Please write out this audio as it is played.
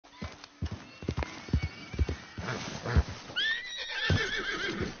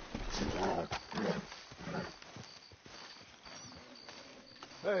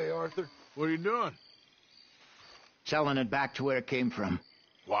Arthur? What are you doing? Selling it back to where it came from.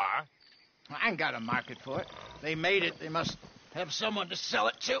 Why? I ain't got a market for it. They made it. They must have someone to sell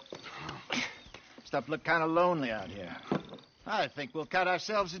it to. Stuff look kind of lonely out here. I think we'll cut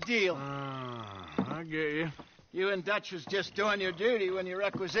ourselves a deal. I get you. You and Dutch was just doing your duty when you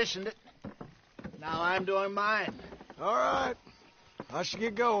requisitioned it. Now I'm doing mine. All right. I should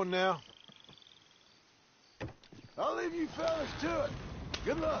get going now. I'll leave you fellas to it.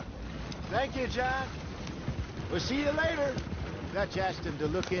 Good luck. Thank you, John. We'll see you later. Dutch asked him to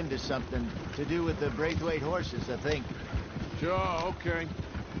look into something to do with the Braithwaite horses, I think. Sure, okay.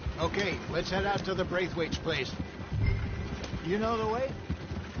 Okay, let's head out to the Braithwaite's place. You know the way?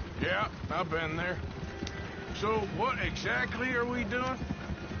 Yeah, I've been there. So what exactly are we doing?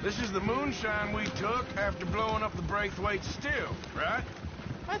 This is the moonshine we took after blowing up the Braithwaite still, right?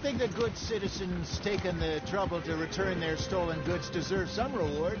 I think the good citizens taking the trouble to return their stolen goods deserve some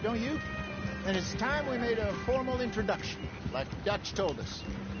reward, don't you? And it's time we made a formal introduction, like Dutch told us.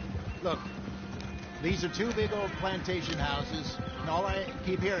 Look, these are two big old plantation houses, and all I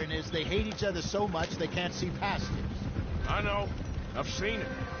keep hearing is they hate each other so much they can't see past it. I know. I've seen it.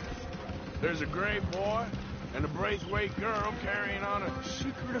 There's a Gray boy and a Braithwaite girl carrying on a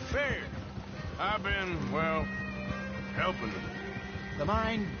secret affair. I've been, well, helping them. The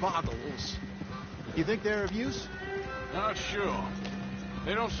mind boggles. You think they're of use? Not sure.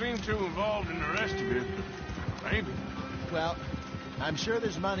 They don't seem too involved in the rest of it. Maybe. Well, I'm sure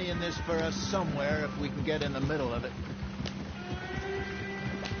there's money in this for us somewhere if we can get in the middle of it.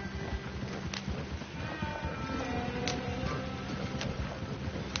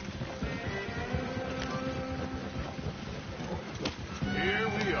 Here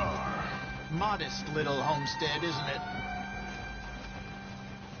we are. Modest little homestead, isn't it?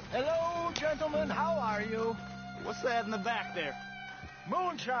 Hello, gentlemen. How are you? What's that in the back there?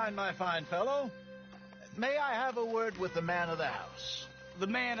 Moonshine, my fine fellow. May I have a word with the man of the house? The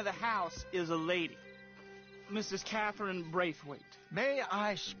man of the house is a lady. Mrs. Catherine Braithwaite. May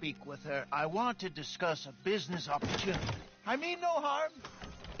I speak with her? I want to discuss a business opportunity. I mean no harm.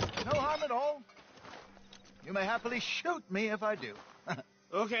 No harm at all. You may happily shoot me if I do.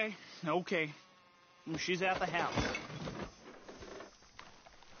 Okay. She's at the house.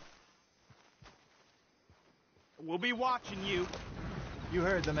 We'll be watching you. You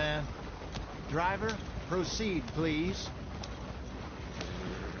heard the man. Driver, proceed, please.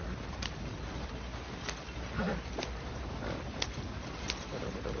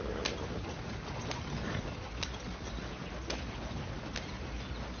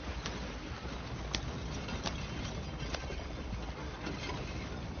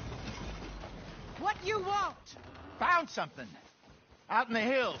 What you want? Found something. Out in the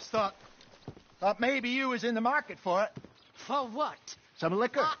hills. Thought maybe you was in the market for it. For what? Some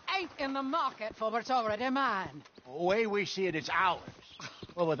liquor. I ain't in the market for what's already mine. The way we see it, it's ours.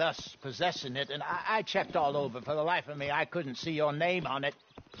 Well, with us possessing it, and I checked all over. For the life of me, I couldn't see your name on it.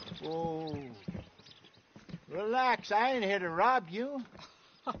 Oh. Relax, I ain't here to rob you.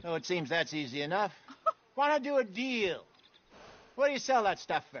 Oh, it seems that's easy enough. Why not do a deal? What do you sell that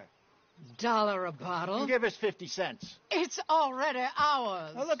stuff for? $1 a bottle? You give us 50 cents. It's already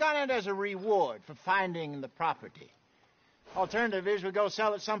ours. Well, look on it as a reward for finding the property. Alternative is we go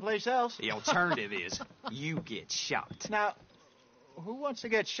sell it someplace else. The alternative is you get shot. Now, who wants to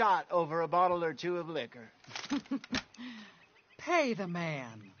get shot over a bottle or two of liquor? Pay the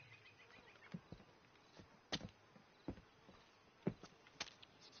man.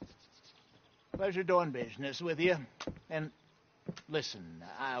 Pleasure doing business with you. And listen,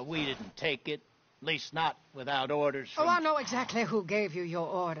 we didn't take it. At least not without orders from... Oh, I know exactly who gave you your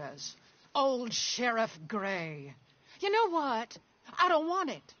orders. Old Sheriff Gray. You know what? I don't want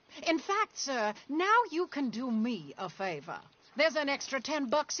it. In fact, sir, now you can do me a favor. There's an extra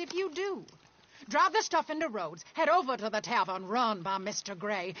 $10 if you do. Drive the stuff into Rhodes, head over to the tavern run by Mr.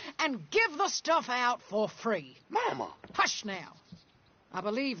 Gray, and give the stuff out for free. Mama! Hush now. I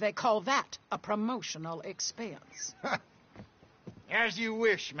believe they call that a promotional expense. As you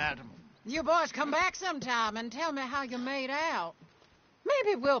wish, madam. You boys come back sometime and tell me how you made out.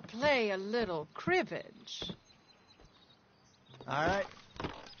 Maybe we'll play a little cribbage. All right.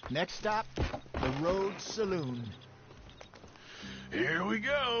 Next stop, the Rhodes Saloon. Here we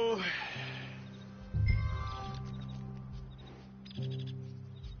go.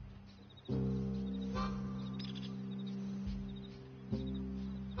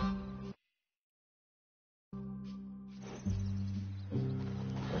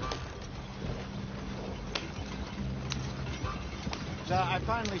 So I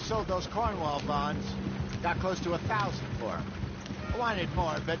finally sold those Cornwall bonds. Got close to 1,000 for them. I wanted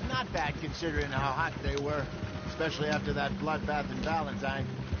more, but not bad considering how hot they were, especially after that bloodbath in Valentine.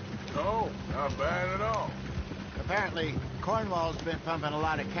 Oh, not bad at all. Apparently, Cornwall's been pumping a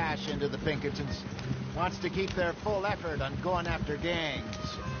lot of cash into the Pinkertons. Wants to keep their full effort on going after gangs.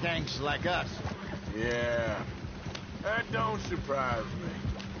 Gangs like us. Yeah, that don't surprise me.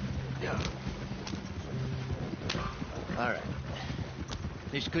 Yeah. All right.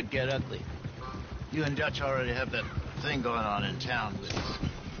 This could get ugly. You and Dutch already have that thing going on in town with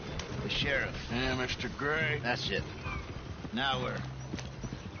the sheriff. Yeah, Mr. Gray. That's it. Now we're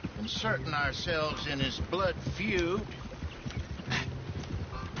inserting ourselves in his blood feud.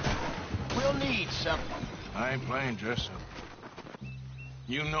 We'll need something. I ain't playing dress up.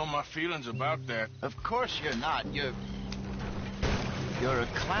 You know my feelings about that. Of course you're not. You're a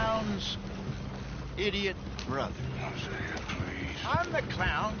clown's idiot brother. Hosea, please. I'm the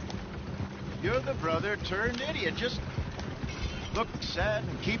clown. You're the brother turned idiot. Just look sad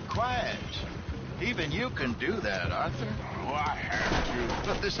and keep quiet. Even you can do that, Arthur. Oh, I have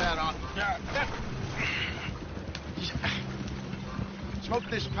to. Put this hat on. Smoke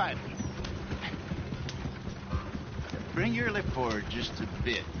this pipe. Bring your lip forward just a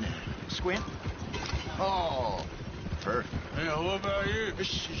bit. Squint. Oh, perfect. Yeah, what about you?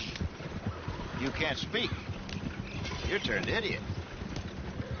 Shh. You can't speak. You're turned idiot.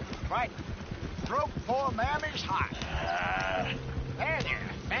 Right. Throat poor mammy's hot. There,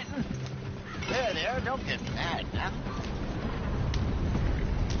 Fenton. There. Don't get mad now.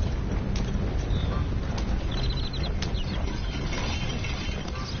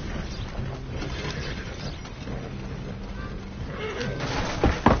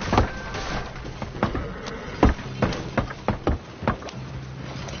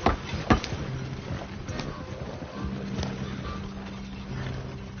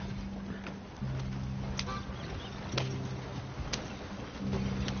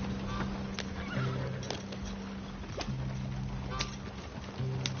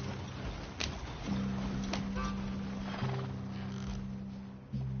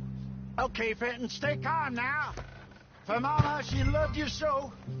 Okay, Fenton, stay calm now. For Mama, she loved you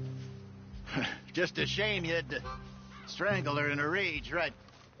so. Just a shame you had to strangle her in a rage, right?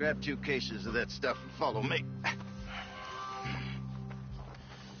 Grab 2 cases of that stuff and follow me.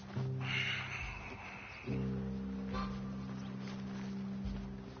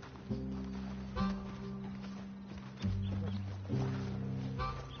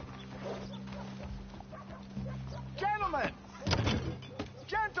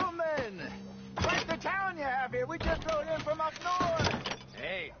 Gentlemen! Quite the town you have here. We just rode in from up north.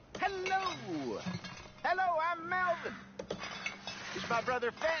 Hey. Hello. Hello, I'm Melvin. He's my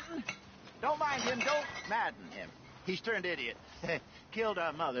brother Fenton. Don't mind him. Don't madden him. He's turned idiot. Killed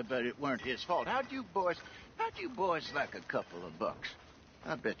our mother, but it weren't his fault. How'd you boys like a couple of bucks?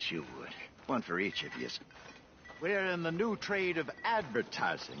 I bet you would. One for each of you. We're in the new trade of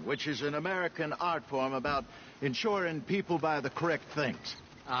advertising, which is an American art form about ensuring people buy the correct things.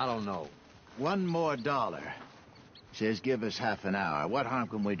 I don't know. $1 more. Says give us half an hour. What harm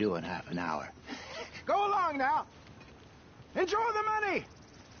can we do in half an hour? Go along now. Enjoy the money.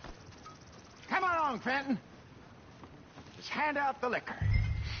 Come along, Fenton. Just hand out the liquor.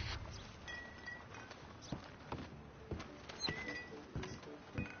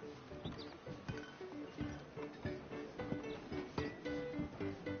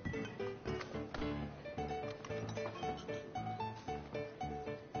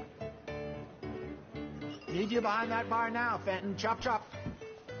 Need you behind that bar now, Fenton. Chop, chop.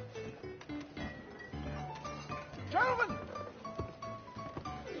 Gentlemen!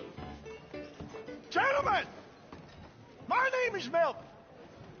 Gentlemen! My name is Melvin.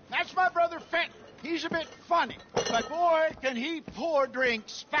 That's my brother Fenton. He's a bit funny, but boy, can he pour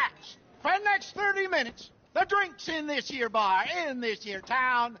drinks fast. For the next 30 minutes, the drinks in this here bar, in this here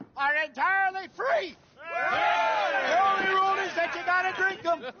town, are entirely free. The only rule is that you gotta drink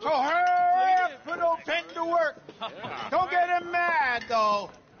them. So hurry up, put old Fenton to work. Don't get him mad, though.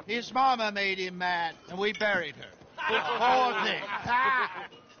 His mama made him mad, and we buried her. Poor thing.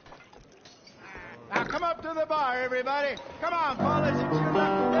 Now come up to the bar, everybody. Come on, fellas. It's your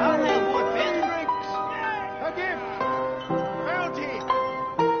lucky day. I'll have one, Fenton. Drinks. A gift. Bounty.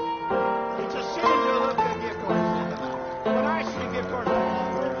 It's a sin to look at gift horses in the mouth. When I see gift horses,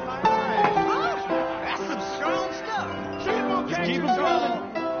 I'll open my eyes. That's some strong stuff. Shame will catch keep you, 'em fellas.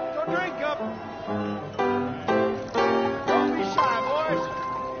 coming. So drink up. Don't be shy, boys.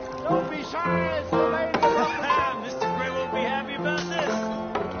 Don't be shy. It's the lady. Mr. Gray won't be happy about this.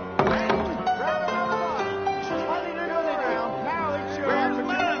 Grab another bottle. There's plenty to go around. Now it's your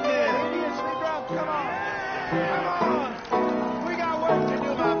opportunity.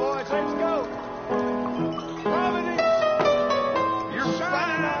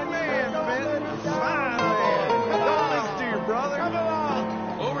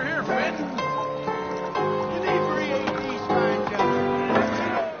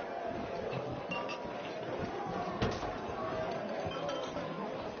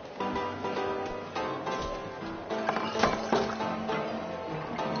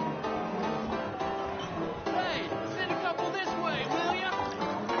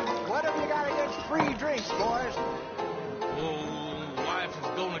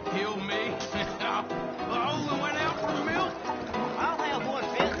 gonna kill me? Oh, went out for milk? I'll have one,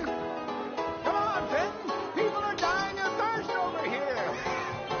 Fenton. Come on, Fenton. People are dying of thirst over here.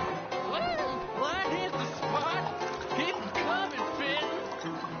 Well, that hit the spot. Keep 'em coming, Fenton.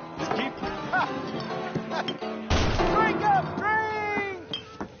 Just keep... Drink up, drink!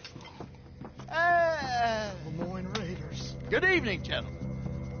 Lemoyne Raiders. Good evening, gentlemen.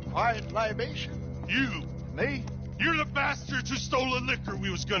 Quiet libation. You! Me? You're the bastards who stole the liquor we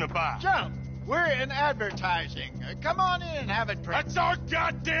was gonna buy. Gentlemen, we're in advertising. Come on in and have a drink. That's our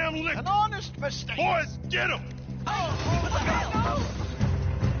goddamn liquor! An honest mistake. Boys, get him!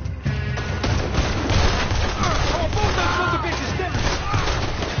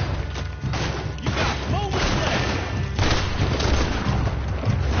 You got moments left.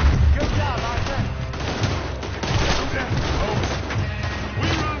 Good job, Arthur. We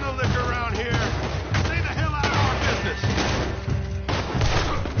run the liquor around here. Stay the hell out of our business.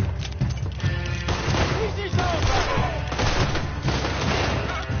 Easy's over.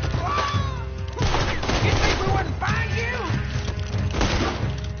 You think we wouldn't find you?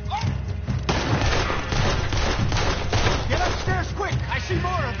 Get upstairs quick. I see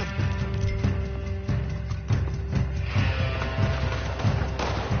more of them.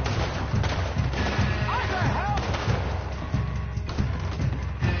 Arthur, help!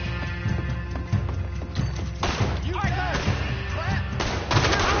 You Arthur!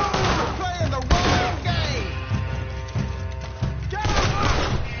 You're playing the wrong game. Get him!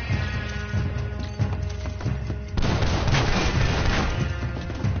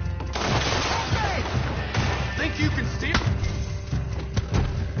 Think you can steal?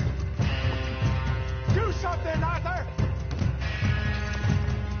 Do something, Arthur!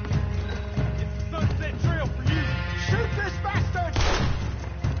 It's the Sunset Trail for you. Shoot this bastard!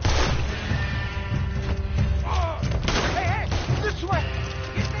 Hey, hey! This way!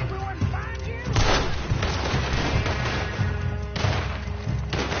 You think we wouldn't find you?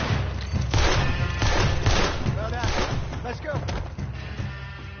 Well done. Let's go.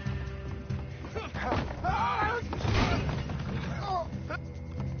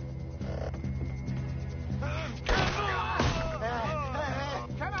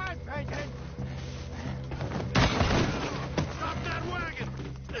 Come on, Franklin. Stop that wagon!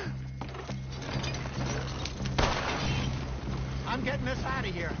 I'm getting us out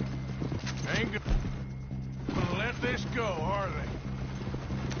of here. Ain't gonna let this go, are they?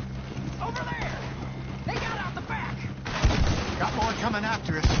 Over there. They got out the back. Got more coming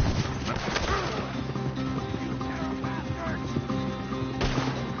after us.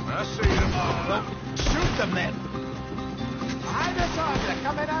 I see them. Well, shoot them then. Behind us, Arthur,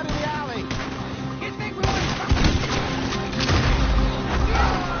 coming out of the alley. You think we wouldn't find you?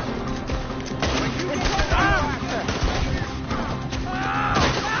 It's Arthur.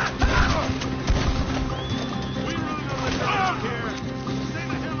 We run the liquor around here. Stay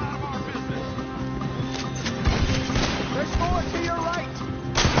the hell out of our business. There's more to your right.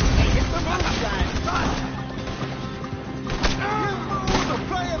 Get the moonshine. Run. You fools are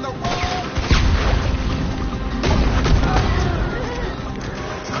playing the wrong.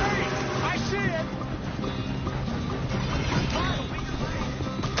 Hey, I see it.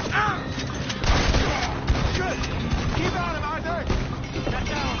 Good. Keep on him, Arthur. Get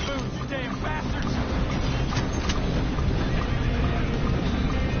down, Boots, you damn bastards.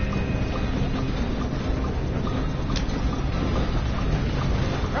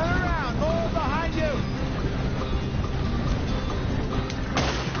 Turn around. More behind you.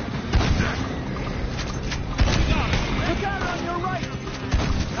 Look out on your right.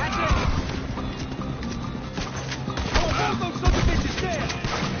 That's it. Oh, both those sons of bitches dead.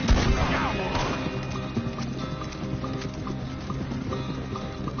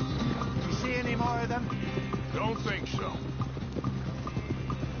 You see any more of them? Don't think so.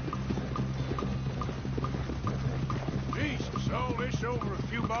 Jesus, all this over a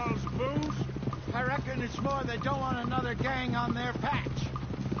few bottles of booze? I reckon it's more they don't want another gang on their patch.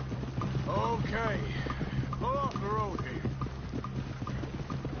 Okay. Pull off the road here.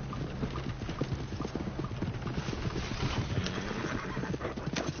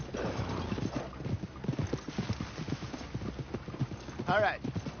 All right.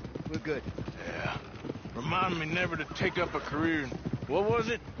 We're good. Yeah. Remind me never to take up a career in... What was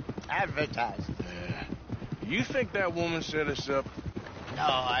it? Advertising. Yeah. You think that woman set us up? No,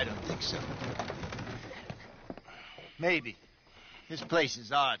 I don't think so. Maybe. This place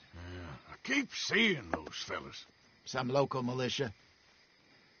is odd. Yeah. I keep seeing those fellas. Some local militia.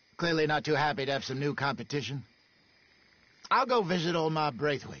 Clearly not too happy to have some new competition. I'll go visit old Ma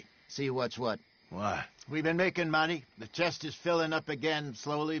Braithwaite, see what's what. Why? We've been making money. The chest is filling up again,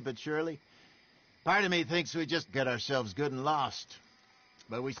 slowly but surely. Part of me thinks we just get ourselves good and lost.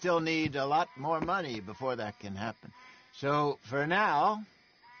 But we still need a lot more money before that can happen. So, for now,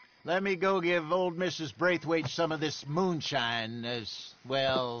 let me go give old Mrs. Braithwaite some of this moonshine as,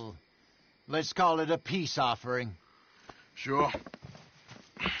 well, let's call it a peace offering. Sure.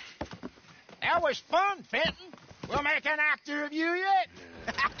 That was fun, Fenton. We'll make an actor of you yet.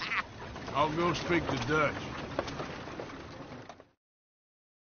 I'll go speak to Dutch.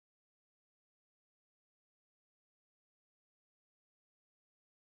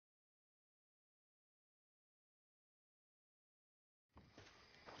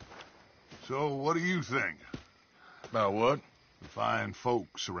 So, what do you think? About what? The fine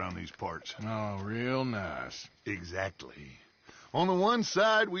folks around these parts. Oh, real nice. Exactly. On the one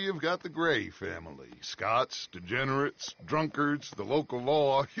side, we have got the Gray family. Scots, degenerates, drunkards, the local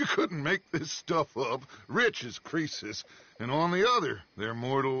law. You couldn't make this stuff up. Rich as Croesus. And on the other, their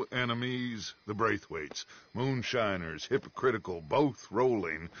mortal enemies, the Braithwaites. Moonshiners, hypocritical, both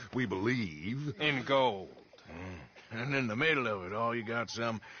rolling, we believe. In gold. And in the middle of it all, you got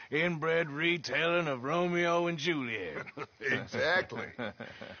some inbred retelling of Romeo and Juliet. Exactly.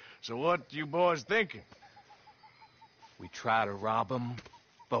 So what you boys thinking? We try to rob them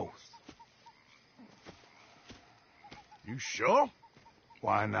both. You sure?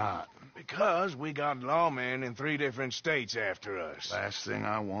 Why not? Because we got lawmen in 3 different states after us. Last thing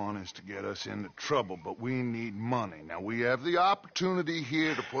I want is to get us into trouble, but we need money. Now, we have the opportunity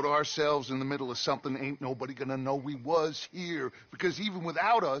here to put ourselves in the middle of something ain't nobody gonna know we was here, because even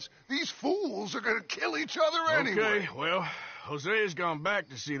without us, these fools are gonna kill each other anyway. Okay, well, Hosea's gone back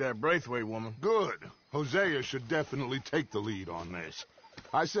to see that Braithwaite woman. Good. Hosea should definitely take the lead on this.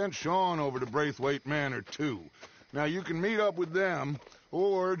 I sent Sean over to Braithwaite Manor, too. Now, you can meet up with them,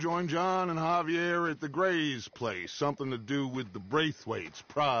 or join John and Javier at the Gray's place. Something to do with the Braithwaites'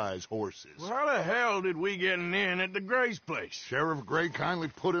 prize horses. Well, how the hell did we get in at the Gray's place? Sheriff Gray kindly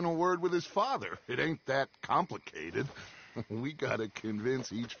put in a word with his father. It ain't that complicated. We gotta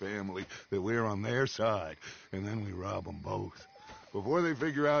convince each family that we're on their side, and then we rob them both. Before they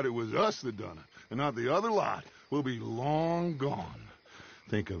figure out it was us that done it, and not the other lot, we'll be long gone.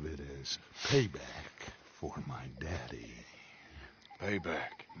 Think of it as payback for my daddy.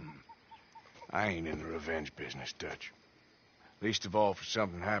 Payback. I ain't in the revenge business, Dutch. Least of all for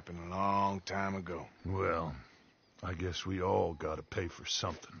something happened a long time ago. Well, I guess we all gotta pay for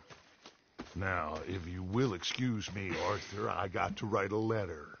something. Now, if you will excuse me, Arthur, I got to write a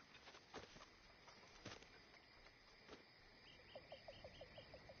letter.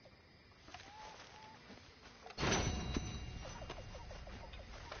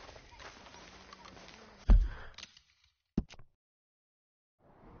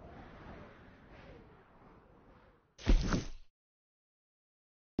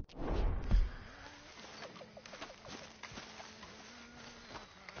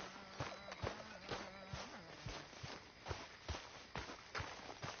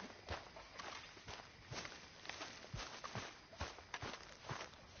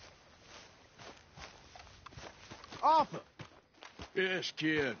 Arthur, Yes,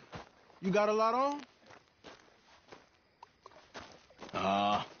 kid. you got a lot on?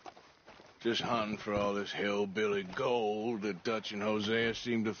 Just hunting for all this hillbilly gold that Dutch and Hosea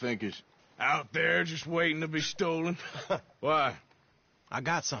seem to think is out there just waiting to be stolen. Why? I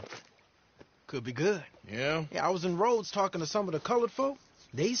got something. Could be good. Yeah? Yeah, I was in Rhodes talking to some of the colored folk.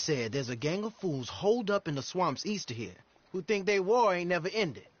 They said there's a gang of fools holed up in the swamps east of here who think their war ain't never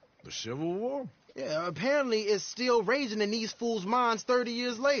ended. The Civil War? Yeah, apparently it's still raging in these fools' minds 30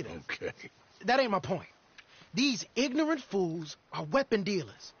 years later. Okay. That ain't my point. These ignorant fools are weapon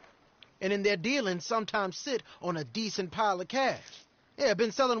dealers. And in their dealings sometimes sit on a decent pile of cash. Yeah,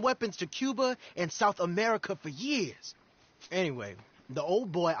 been selling weapons to Cuba and South America for years. Anyway, the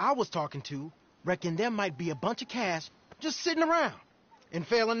old boy I was talking to reckoned there might be a bunch of cash just sitting around. And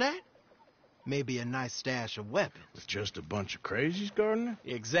failing that, maybe a nice stash of weapons. With just a bunch of crazies guarding it?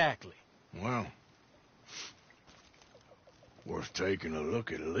 Exactly. Well, worth taking a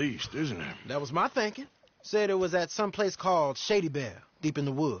look at least, isn't it? That was my thinking. Said it was at some place called Shady Belle, deep in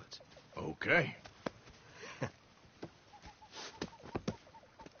the woods. Okay.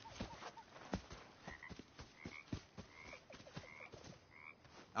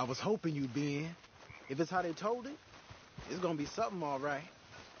 I was hoping you'd be in. If it's how they told it, it's gonna be something all right.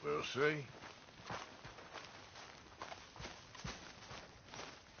 We'll see.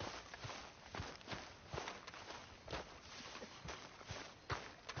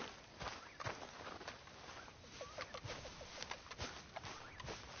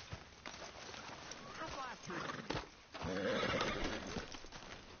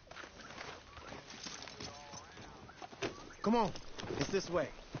 Come on. It's this way.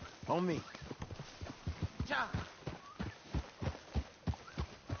 On me. John.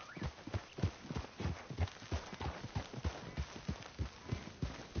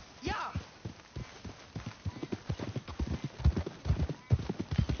 Yeah.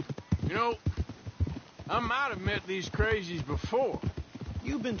 You know, I might have met these crazies before.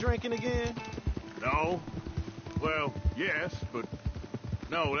 You been drinking again? No. Well, yes, but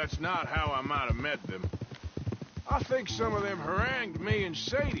no, that's not how I might have met them. I think some of them harangued me and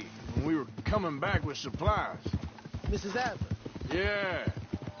Sadie when we were coming back with supplies. Mrs. Adler. Yeah.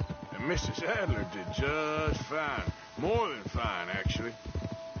 And Mrs. Adler did just fine. More than fine, actually.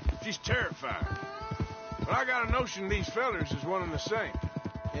 She's terrifying. But I got a notion these fellers is one and the same.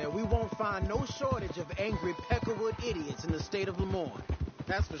 Yeah, we won't find no shortage of angry Peckerwood idiots in the state of Lemoyne.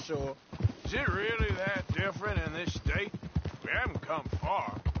 That's for sure. Is it really that different in this state? We haven't come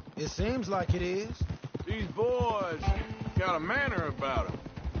far. It seems like it is. These boys got a manner about them,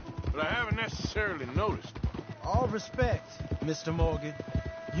 but I haven't necessarily noticed. All respect, Mr. Morgan.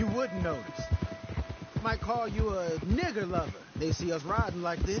 You wouldn't notice. Might call you a nigger lover. They see us riding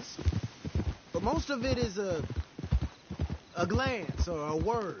like this. But most of it is a glance or a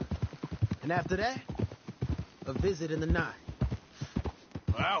word. And after that, a visit in the night.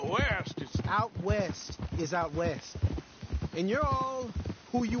 Out west, it's... Out west is out west. And you're all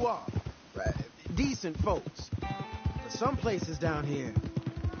who you are. Right? Decent folks. But some places down here,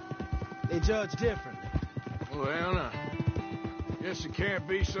 they judge differently. Well, now, guess it can't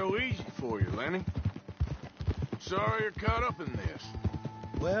be so easy for you, Lenny. Sorry you're caught up in this.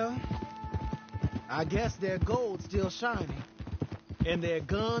 Well, I guess their gold's still shining, and their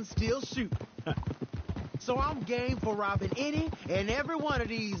guns still shoot. So I'm game for robbing any and every one of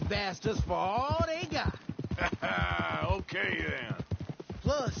these bastards for all they got. Okay, then.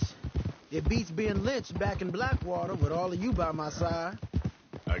 Plus, it beats being lynched back in Blackwater with all of you by my side.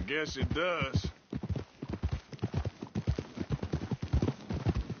 I guess it does.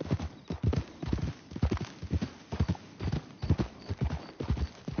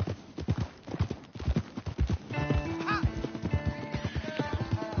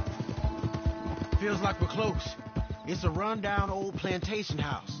 Feels like we're close. It's a rundown old plantation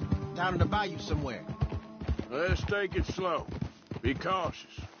house, down in the bayou somewhere. Let's take it slow. Be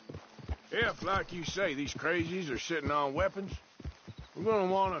cautious. If, like you say, these crazies are sitting on weapons, we're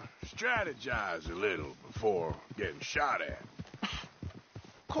gonna want to strategize a little before getting shot at.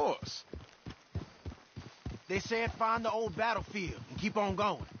 Of course. They said find the old battlefield and keep on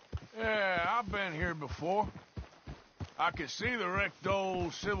going. Yeah, I've been here before. I can see the wrecked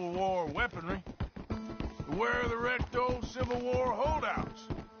old Civil War weaponry. Where are the wrecked old Civil War holdouts?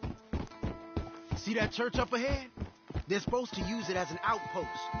 See that church up ahead? They're supposed to use it as an outpost.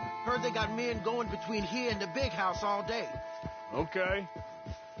 Heard they got men going between here and the big house all day. Okay.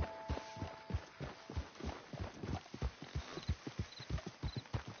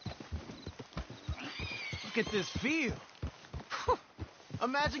 Look at this field.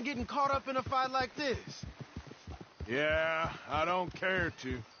 Imagine getting caught up in a fight like this. Yeah, I don't care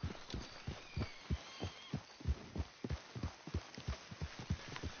to.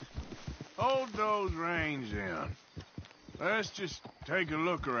 Hold those reins in. Let's just take a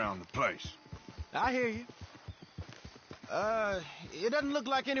look around the place. I hear you. It doesn't look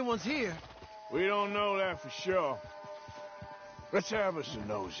like anyone's here. We don't know that for sure. Let's have us a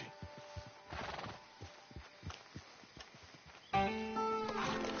nosy.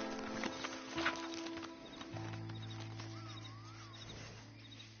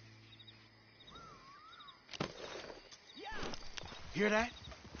 Hear that?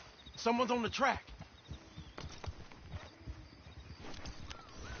 Someone's on the track.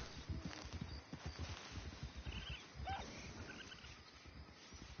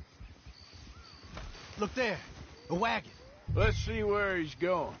 Look there, a wagon. Let's see where he's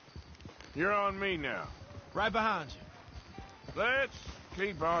going. You're on me now. Right behind you. Let's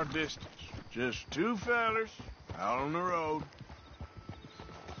keep our distance. Just two fellers out on the road.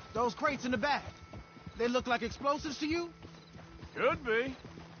 Those crates in the back, they look like explosives to you? Could be.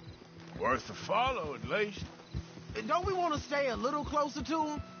 Worth a follow, at least. Don't we want to stay a little closer to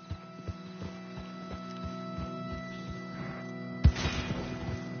them?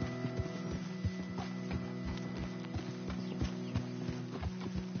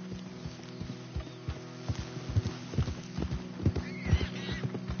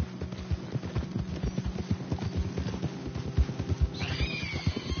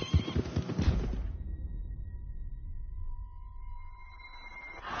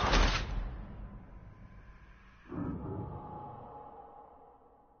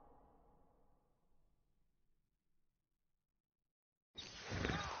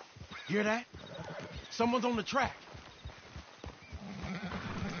 Hear that? Someone's on the track.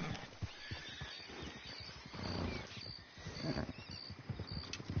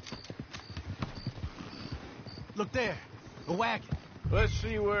 Look there, a wagon. Let's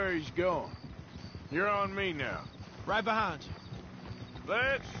see where he's going. You're on me now. Right behind you.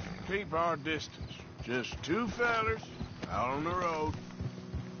 Let's keep our distance. Just two fellers out on the road.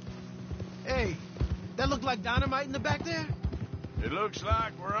 Hey, that look like dynamite in the back there? It looks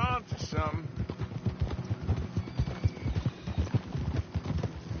like we're onto something.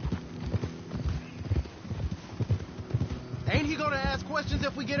 Ain't he gonna ask questions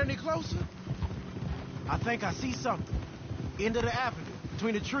if we get any closer? I think I see something. End of the avenue,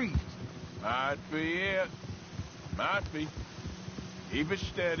 between the trees. Might be it. Might be. Keep it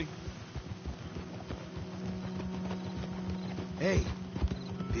steady. Hey,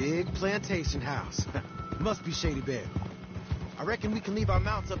 big plantation house. Must be Shady Bear. I reckon we can leave our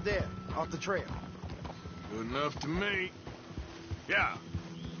mounts up there, off the trail. Good enough to me. Yeah.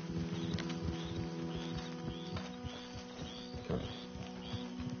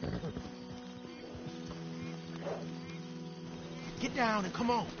 Get down and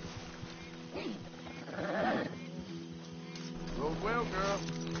come on. Roll well, girl.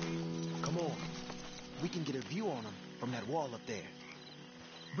 Come on. We can get a view on them from that wall up there.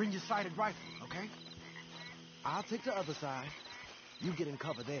 Bring your sighted rifle, okay? I'll take the other side. You get in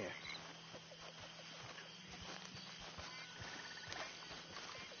cover there.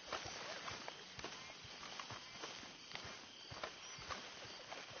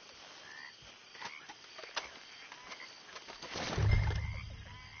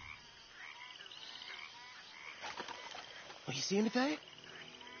 Oh, you see anything?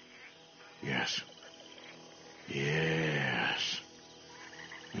 Yes. Yes.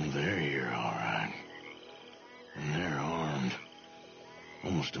 They're here, all right. And they're armed.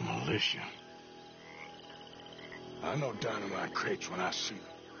 Almost a militia. I know dynamite crates when I see them.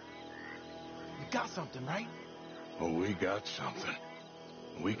 You got something, right? Oh, we got something.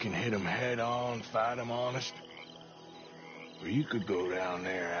 We can hit them head on, fight them honest. Or you could go down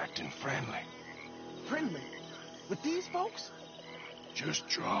there acting friendly. Friendly? With these folks? Just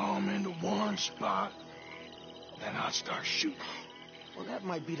draw them into one spot, then I'll start shooting. Well, that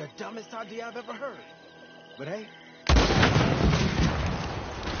might be the dumbest idea I've ever heard. But hey.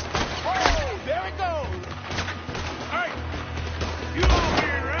 Oh, there it goes! Hey! You over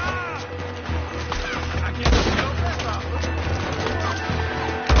here, right? I can't see no best off.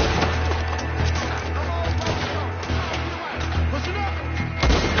 Push it up!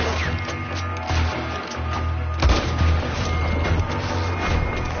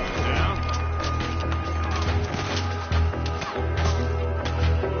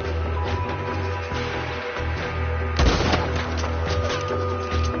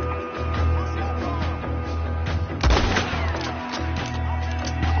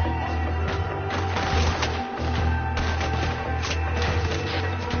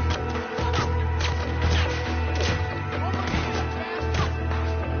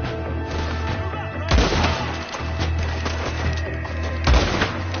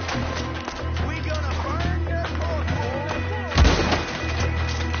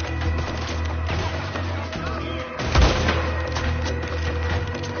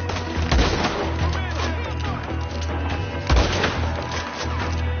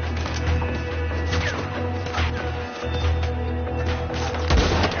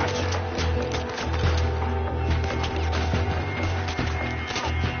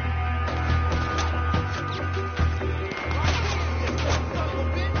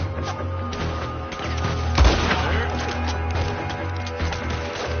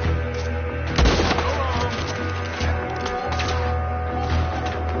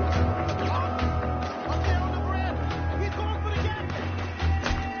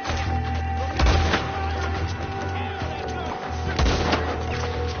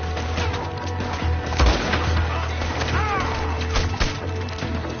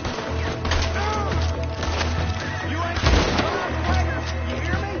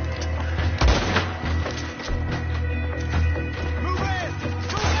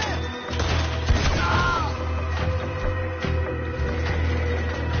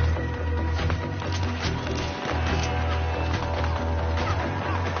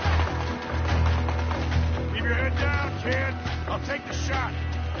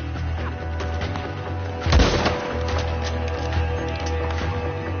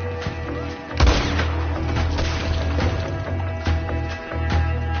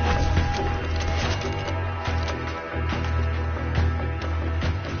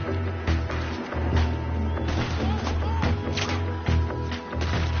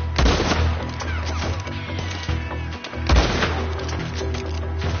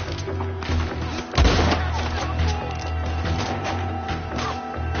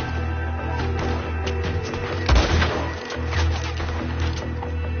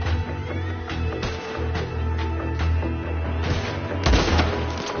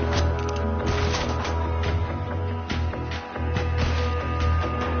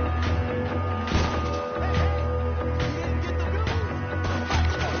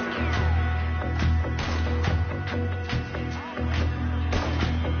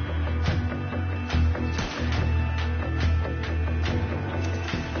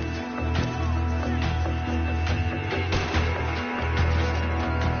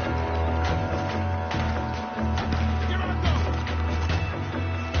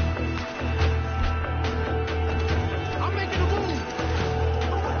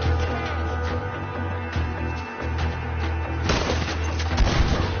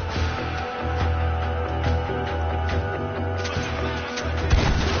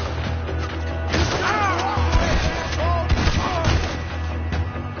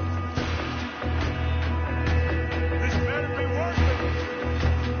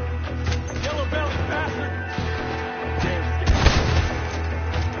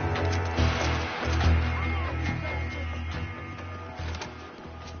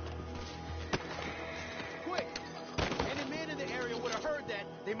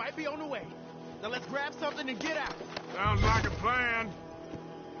 might be on the way. Now let's grab something and get out. Sounds like a plan.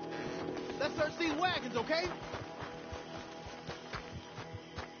 Let's search these wagons, okay?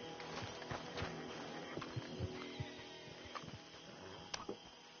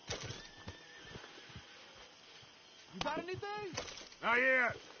 You got anything? Not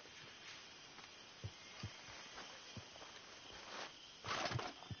yet.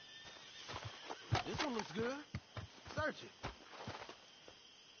 This one looks good. Search it.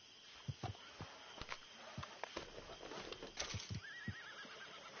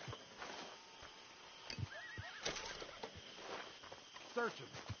 Search him.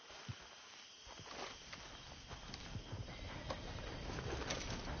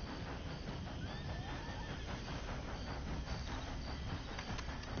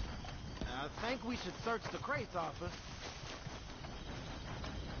 I think we should search the crates, Arthur.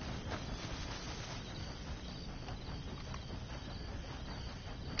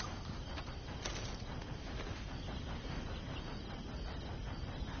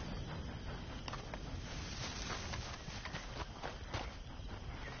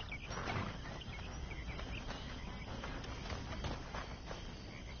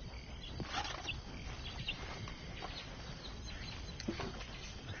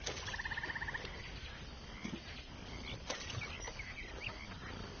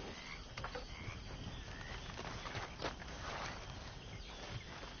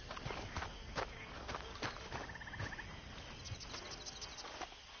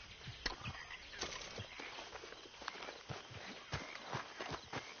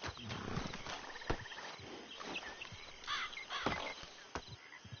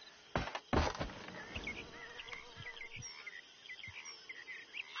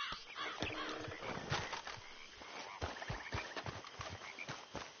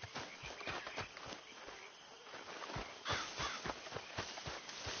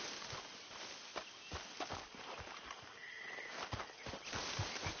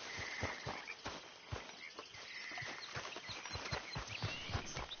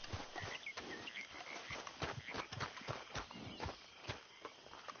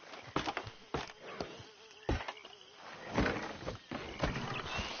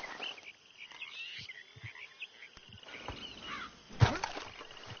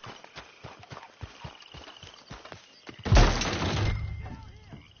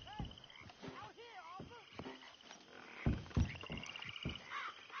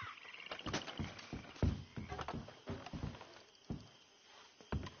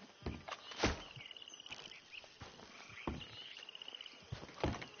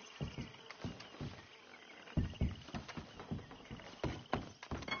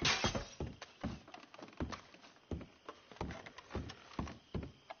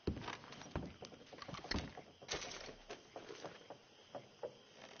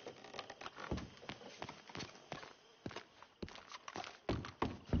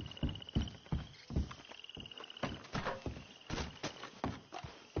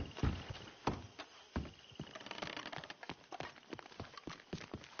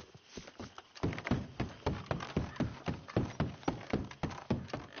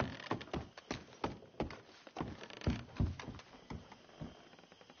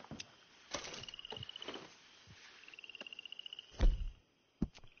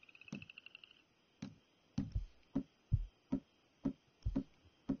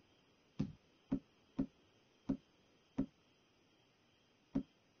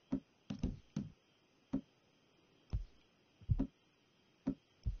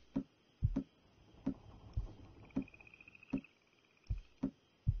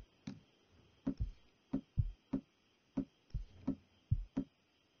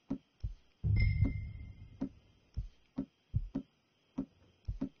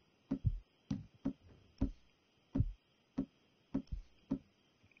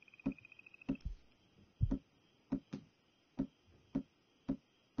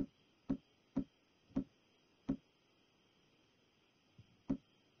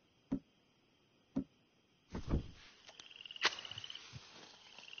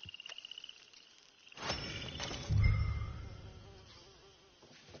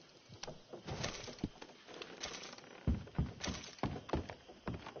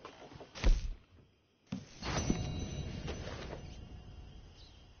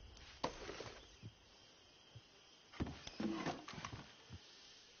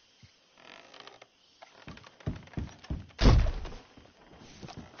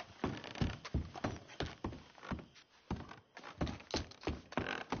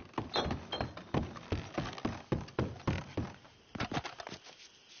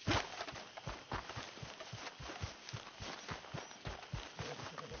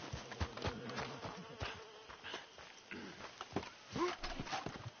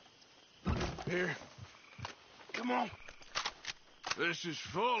 Here. Come on. This is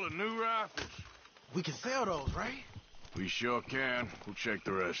full of new rifles. We can sell those, right? We sure can. We'll check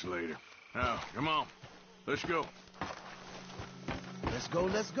the rest later. Now, come on. Let's go. Let's go,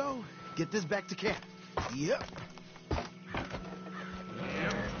 let's go. Get this back to camp. Yep.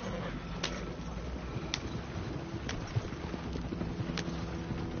 Yep.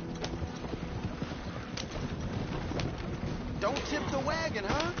 Don't tip the wagon,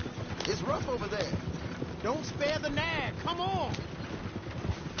 huh? It's rough over there. Don't spare the nag. Come on.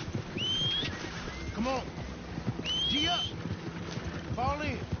 Come on. Gee up. Fall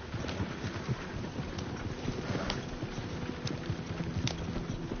in.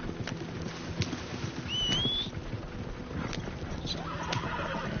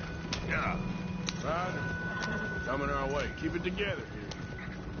 Yeah. Right. Coming our way. Keep it together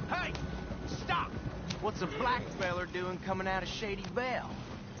here. Hey! Stop! What's a black feller doing coming out of Shady Belle?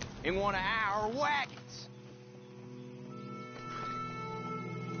 In one of our wagons?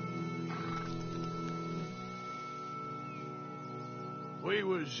 We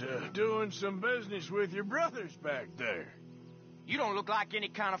was doing some business with your brothers back there. You don't look like any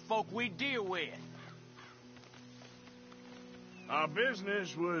kind of folk we deal with. Our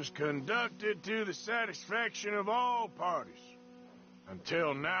business was conducted to the satisfaction of all parties.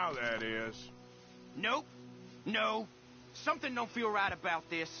 Until now, that is. Nope. No. Something don't feel right about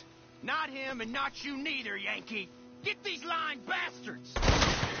this. Not him and not you neither, Yankee. Get these lying bastards!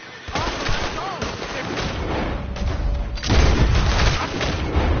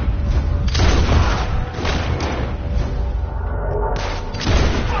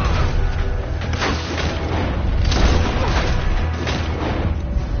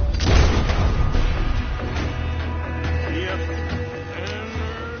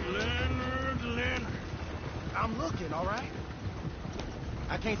 Leonard. I'm looking, all right?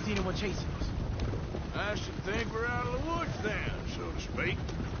 I can't see anyone chasing us. I should think we're out of the woods then, so to speak.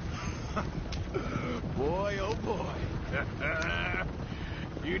 Boy, oh boy.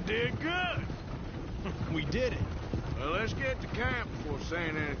 You did good. We did it. Well, let's get to camp before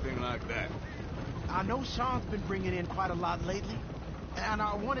saying anything like that. I know Sean's been bringing in quite a lot lately, and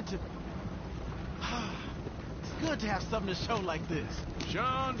I wanted to... It's good to have something to show like this.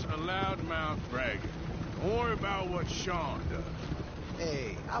 Sean's a loudmouth bragger. Don't worry about what Sean does.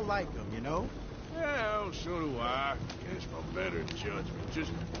 Hey, I like him, you know? Well, so do I. Guess for better judgment.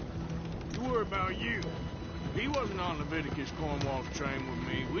 Just, you worry about you. He wasn't on Leviticus Cornwall's train with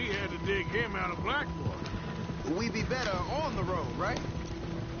me. We had to dig him out of Blackwater. We'd be better on the road, right?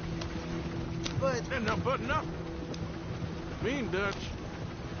 But... But nothing. Me and Dutch,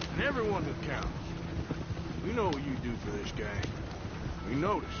 and everyone who counts. We know what you do for this gang. We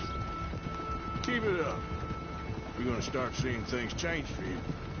notice. Keep it up. We're gonna start seeing things change for you.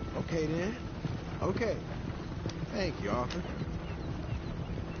 Okay, then. Okay. Thank you, Arthur.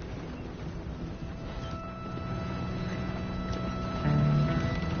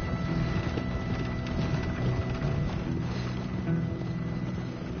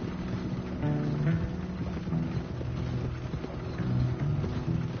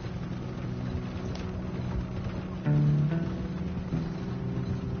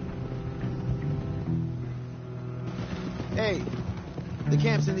 Hey, the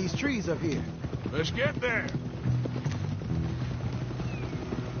camp's in these trees up here. Let's get there.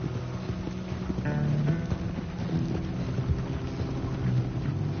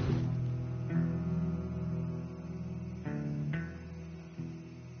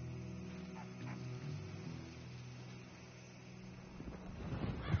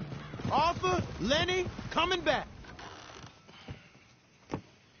 Arthur, Lenny, coming back.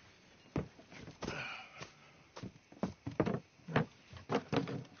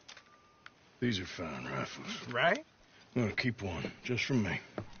 These are fine rifles. Right? I'm gonna keep one, just for me.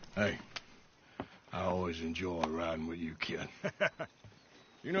 Hey, I always enjoy riding with you, kid.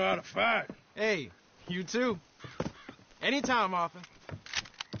 You know how to fight. Hey, you too. Anytime, Arthur.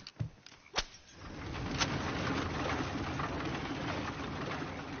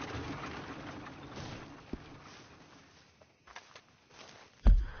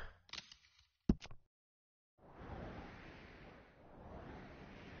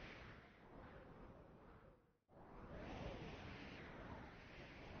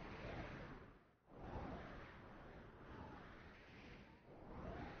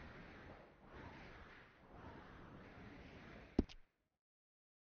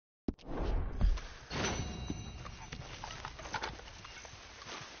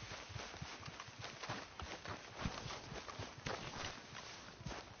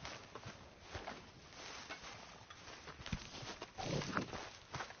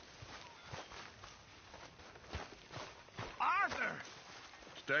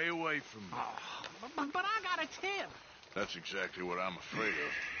 Stay away from me. But I got a tip. That's exactly what I'm afraid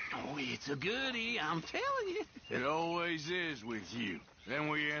of. Oh, it's a goodie, I'm telling you. It always is with you. Then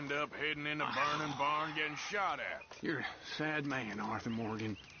we end up heading in a burning barn getting shot at. You're a sad man, Arthur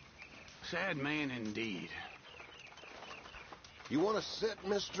Morgan. Sad man indeed. You want to sit,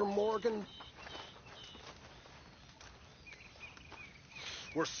 Mr. Morgan?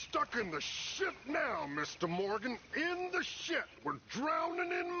 We're stuck in the shit now, Mr. Morgan. In the shit. We're drowning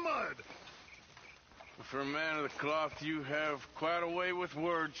in mud. For a man of the cloth, you have quite a way with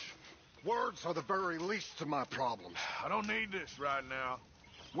words. Words are the very least of my problems. I don't need this right now.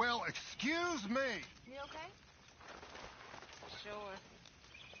 Well, excuse me. You okay? Sure.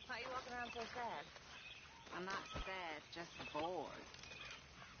 Why are you walking around so sad? I'm not sad, just bored.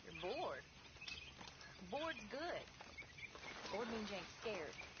 You're bored? Bored's good. Bored means you ain't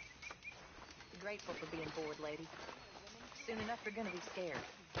scared. Be grateful for being bored, lady. Soon enough, you're gonna be scared.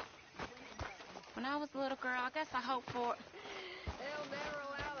 When I was a little girl, I guess I hoped for... They'll never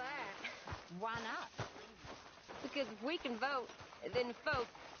allow that. Why not? Because if we can vote, then folk,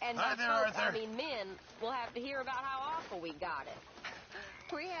 and Hi by there, folk, I Arthur. mean men, will have to hear about how awful we got it.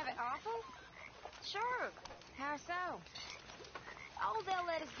 We have it awful? Sure. How so? All they'll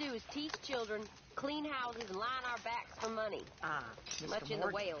let us do is teach children, clean houses, and line our backs for money. Mr. Much in the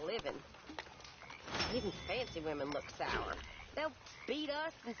way of living. Even fancy women look sour. They'll beat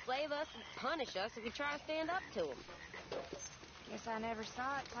us, enslave us, and punish us if we try to stand up to them. Guess I never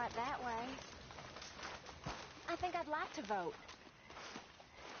saw it quite that way. I think I'd like to vote.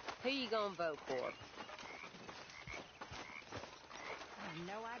 Who you gonna vote for? I have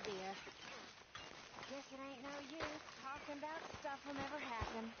no idea. Guess it ain't no use. Talking about stuff will never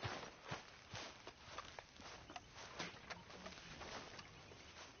happen.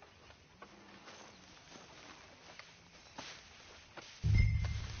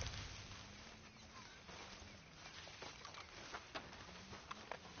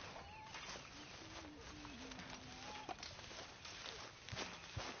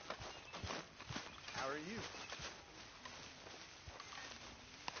 How are you?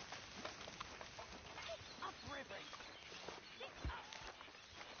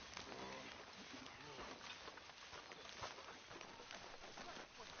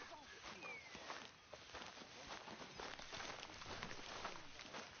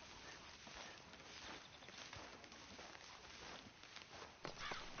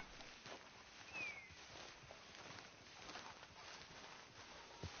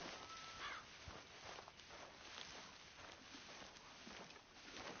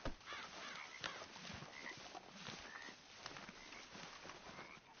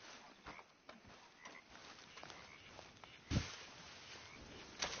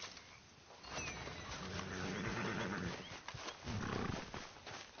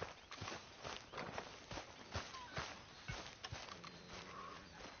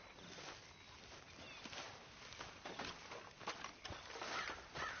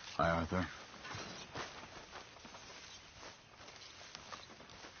 Hi, Arthur.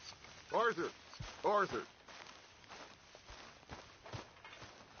 Arthur! Arthur!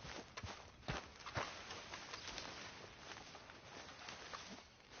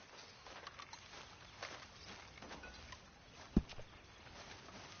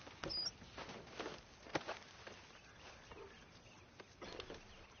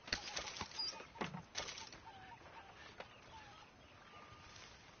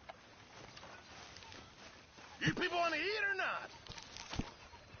 You people want to eat or not?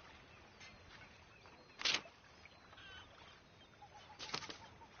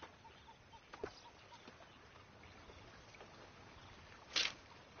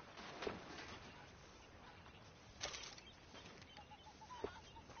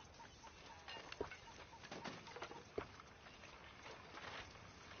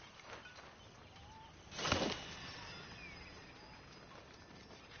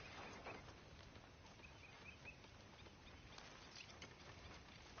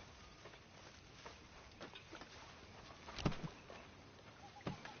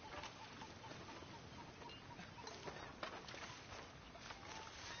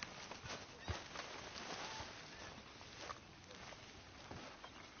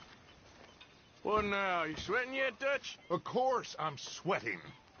 What now? You sweating yet, Dutch? Of course I'm sweating.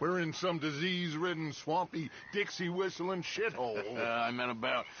 We're in some disease-ridden, swampy, Dixie-whistling shithole. I meant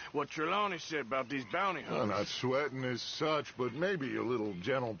about what Trelawney said about these bounty I'm hunters. not sweating as such, but maybe a little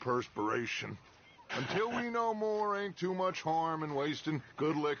gentle perspiration. Until we know more, ain't too much harm in wasting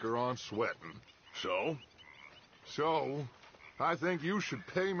good liquor on sweating. So? So, I think you should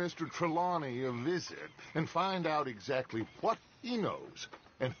pay Mr. Trelawney a visit and find out exactly what He knows,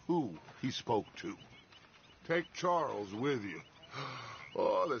 and who he spoke to. Take Charles with you.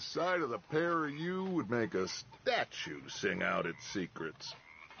 Oh, the sight of the pair of you would make a statue sing out its secrets.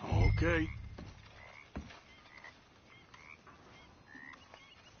 Okay.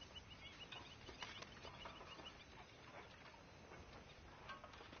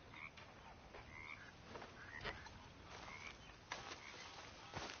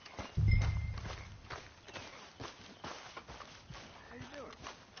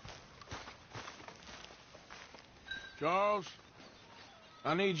 Charles,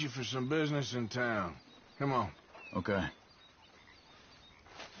 I need you for some business in town. Come on. Okay.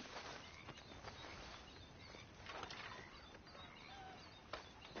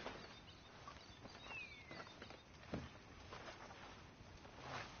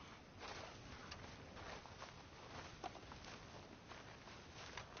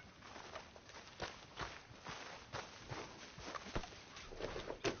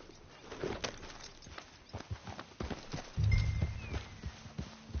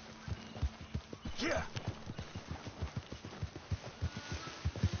 Yeah.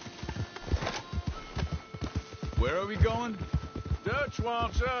 Where are we going? Dutch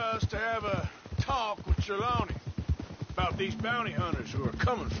wants us to have a talk with Trelawney about these bounty hunters who are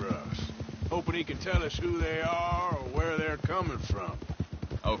coming for us. Hoping he can tell us who they are or where they're coming from.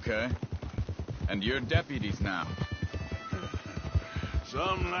 Okay. And you're deputies now.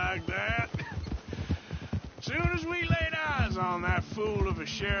 Something like that. Soon as we laid eyes on that fool of a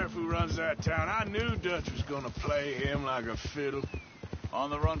sheriff who runs that town, I knew Dutch was gonna play him like a fiddle. On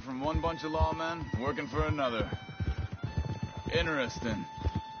the run from one bunch of lawmen, working for another. Interesting.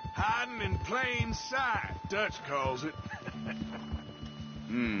 Hiding in plain sight, Dutch calls it.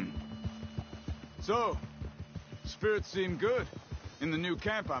 So, spirits seem good. In the new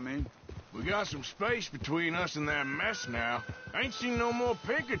camp, I mean. We got some space between us and that mess now. I ain't seen no more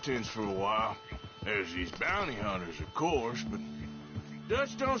Pinkertons for a while. There's these bounty hunters, of course, but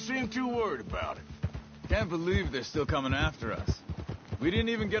Dutch don't seem too worried about it. Can't believe they're still coming after us. We didn't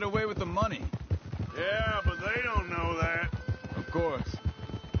even get away with the money. Yeah, but they don't know that. Of course.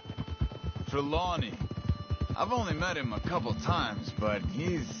 Trelawney. I've only met him a couple times, but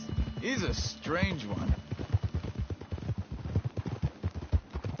he's a strange one.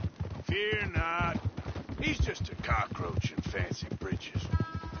 Fear not. He's just a cockroach in fancy breeches.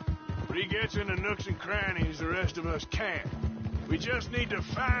 But he gets into nooks and crannies the rest of us can't. We just need to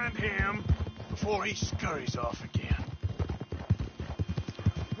find him before he scurries off again.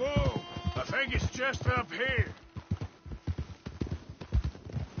 Whoa! I think it's just up here.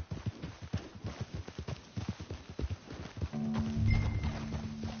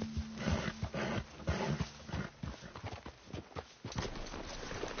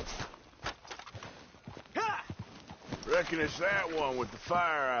 Reckon it's that one with the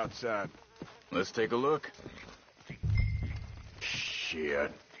fire outside. Let's take a look.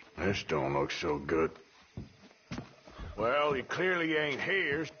 Shit. This don't look so good. Well, he clearly ain't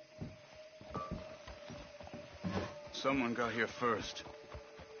here. Someone got here first.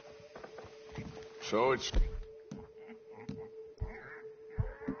 So it's...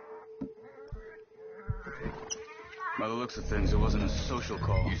 By the looks of things, it wasn't a social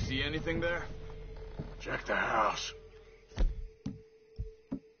call. You see anything there? Check the house.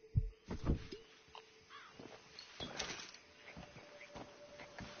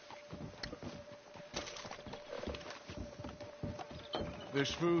 This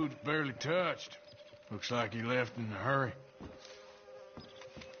food barely touched. Looks like he left in a hurry.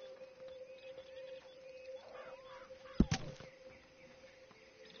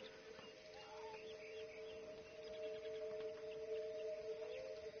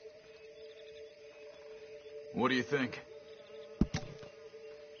 What do you think?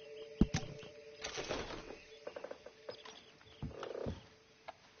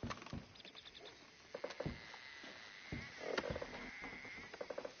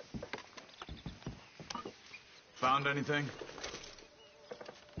 Found anything?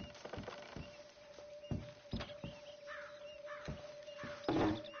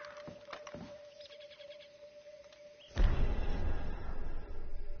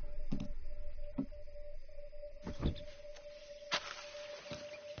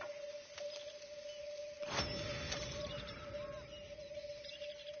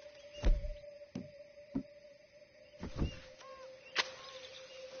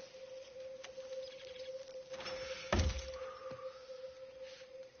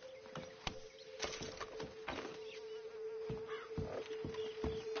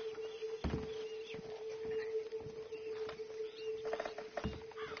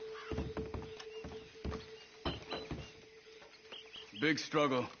 Big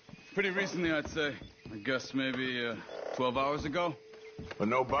struggle. Pretty recently, I'd say. I guess maybe 12 hours ago. But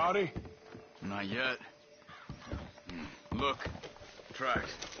no body? Not yet. Look. Tracks.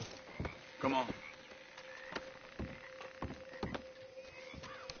 Come on.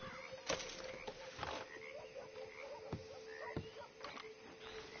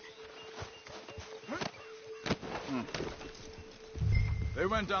 They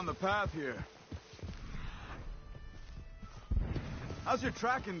went down the path here. How's your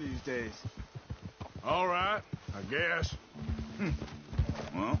tracking these days? All right, I guess.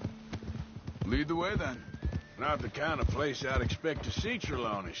 Well, lead the way then. Not the kind of place I'd expect to see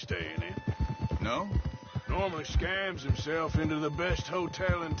Trelawney staying in. No? Normally scams himself into the best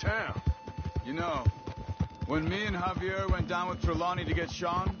hotel in town. You know, when me and Javier went down with Trelawney to get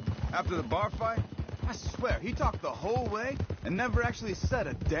Sean, after the bar fight, I swear, he talked the whole way and never actually said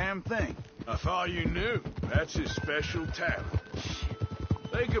a damn thing. I thought you knew. That's his special talent.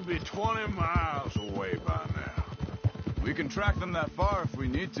 They could be 20 miles away by now. We can track them that far if we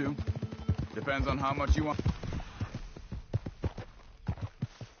need to. Depends on how much you want.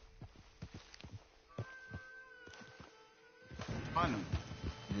 Find them.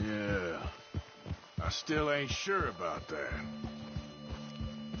 Yeah. I still ain't sure about that.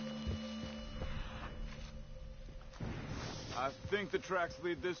 I think the tracks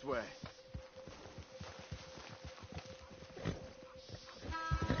lead this way.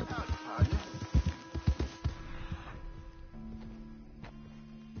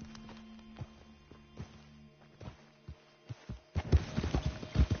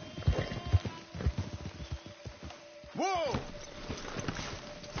 Whoa!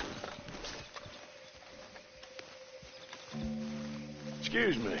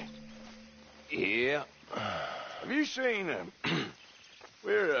 Excuse me. Yeah. Have you seen him?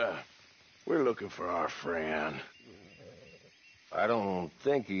 We're looking for our friend. I don't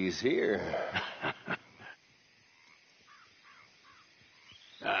think he's here.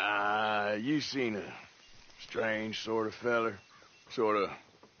 You seen a strange sort of feller? Sort of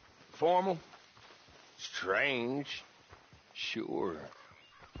formal? Strange? Sure.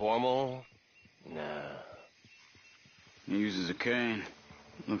 Formal? Nah. He uses a cane.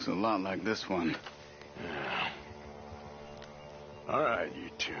 Looks a lot like this one. Yeah. All right, you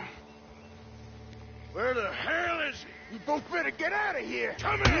two. Where the hell is he? You both better get out of here.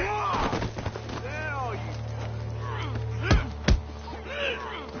 Come here. Hell,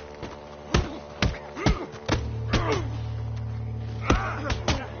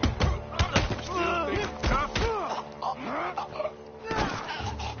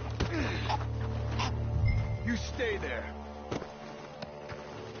 You stay there.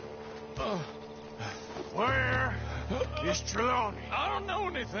 Where is Trelawney? I don't know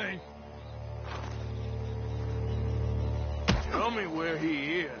anything. Tell me where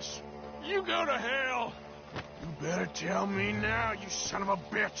he is. You go to hell. You better tell me now, you son of a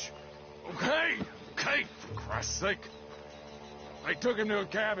bitch. Okay, for Christ's sake. They took him to a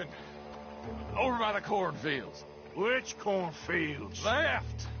cabin over by the cornfields. Which cornfields?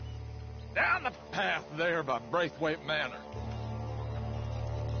 Left. Down the path there by Braithwaite Manor.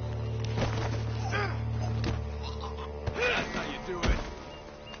 That's how you do it.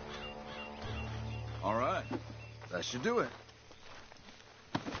 All right. That should do it.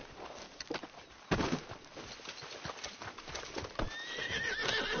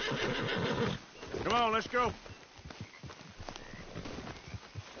 Come on, let's go.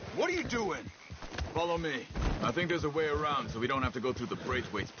 What are you doing? Follow me. I think there's a way around so we don't have to go through the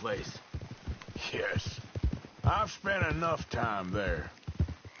Braithwaite's place. Yes. I've spent enough time there.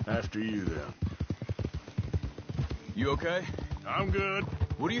 After you, then. You okay? I'm good.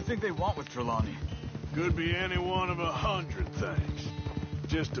 What do you think they want with Trelawney? Could be any one of 100 things.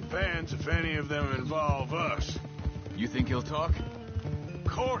 Just depends if any of them involve us. You think he'll talk?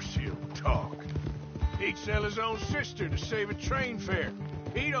 Of course he'll talk. He'd sell his own sister to save a train fare.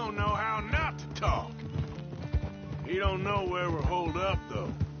 He don't know how not to talk. He don't know where we're holed up,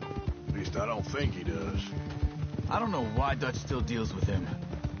 though. At least I don't think he does. I don't know why Dutch still deals with him.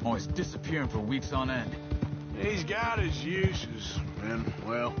 Always disappearing for weeks on end. He's got his uses, and,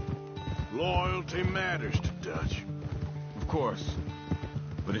 well, loyalty matters to Dutch. Of course.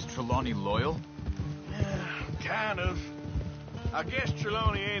 But is Trelawney loyal? Yeah, kind of. I guess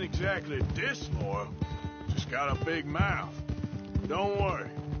Trelawney ain't exactly disloyal. Just got a big mouth. Don't worry.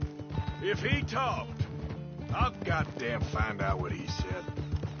 If he talked, I'll goddamn find out what he said.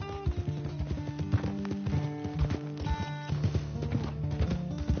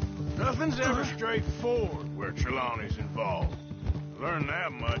 Nothing's ever straightforward where Trelawney's involved. Learn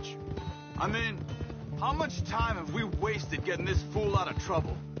that much. I mean, How much time have we wasted getting this fool out of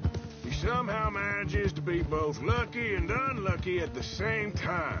trouble? He somehow manages to be both lucky and unlucky at the same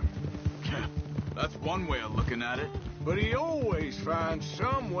time. That's one way of looking at it. But he always finds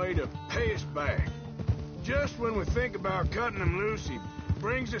some way to pay us back. Just when we think about cutting him loose, he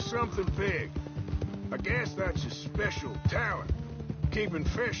brings us something big. I guess that's his special talent, keeping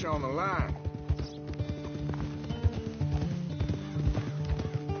fish on the line.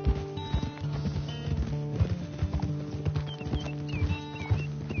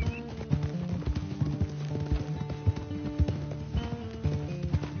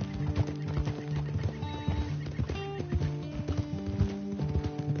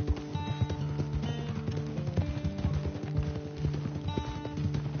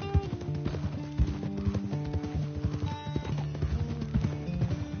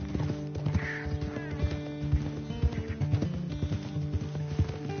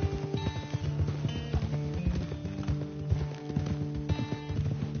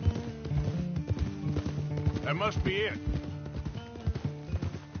 That must be it.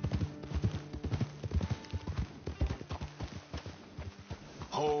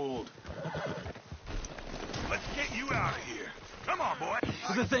 Hold. Let's get you out of here. Come on, boy.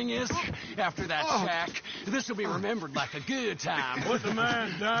 The thing is, after that shack, this will be remembered like a good time. Put the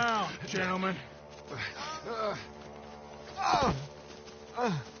man down, gentlemen. Is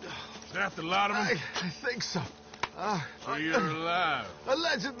that the lot of them? I think so. So you're alive?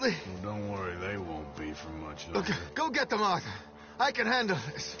 Allegedly. Well, don't worry, they won't be for much longer. Okay, go get them, Arthur. I can handle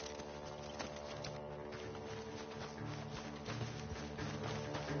this.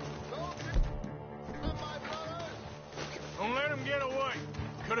 Don't let them get away.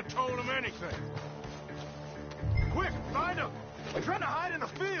 Could have told them anything. Quick, find them. They're trying to hide in the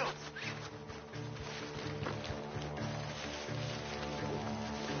fields.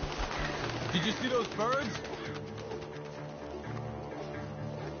 Did you see those birds?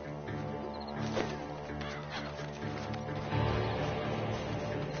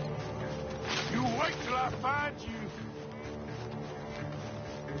 You wait till I find you.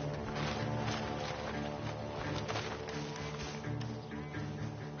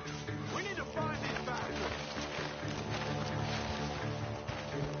 We need to find these bastards.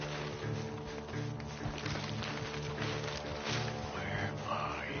 Where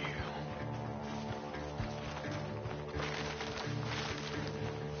are you?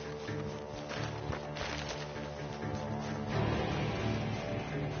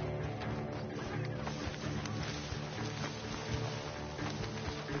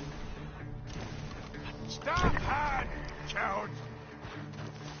 Stop hiding, cowards!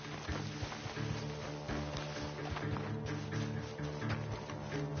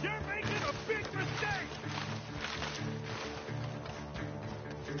 You're making a big mistake!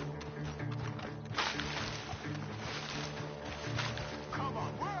 Come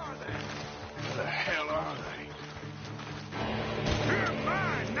on, where are they? Where the hell are they? You're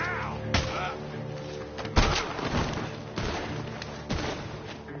mine now!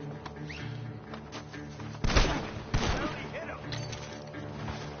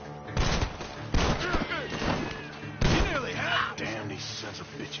 Damn these sons of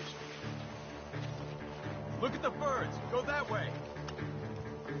bitches. Look at the birds. Go that way.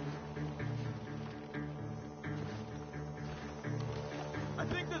 I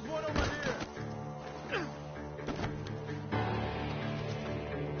think there's one over here.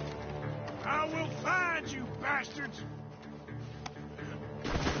 I will find you, bastards!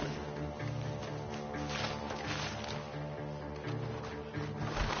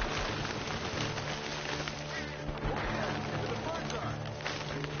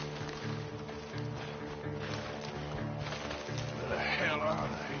 Where the hell are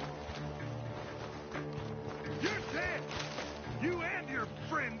they? You're dead! You and your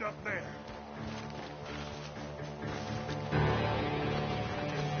friend up there!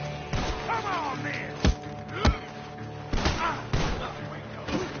 Come on, then!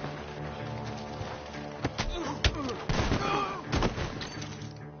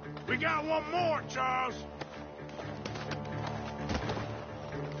 We got one more, Charles!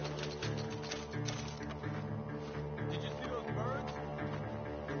 Did you see those birds?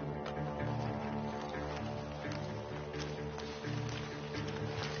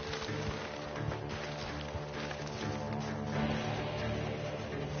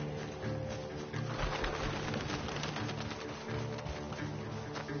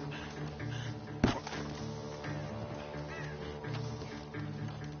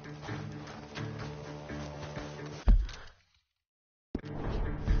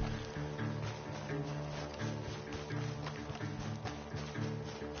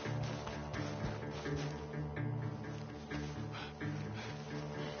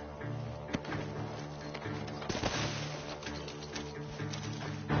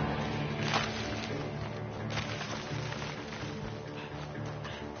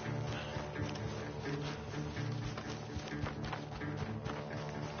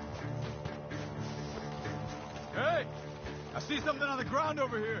 Hey! I see something on the ground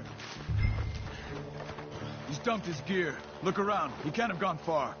over here. He's dumped his gear. Look around. He can't have gone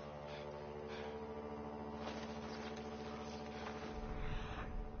far.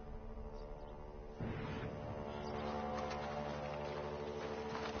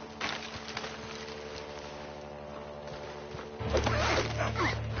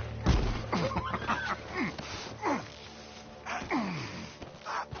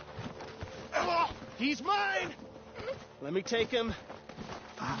 He's mine! Let me take him.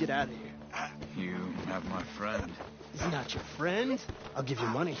 You get out of here. You have my friend. He's not your friend. I'll give you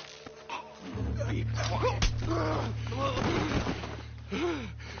money. Be quiet.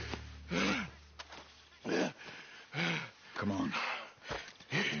 Come on.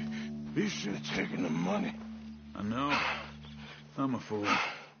 You should have taken the money. I know. I'm a fool.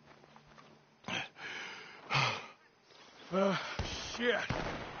 Shit.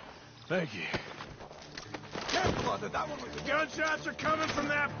 Thank you. Careful, that one was... The gunshots are coming from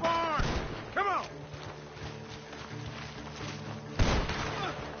that barn. Come on.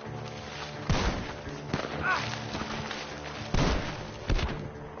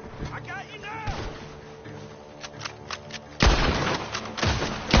 I got you now.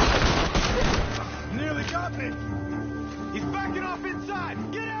 Nearly got me. He's backing off inside.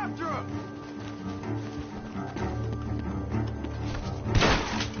 Get after him.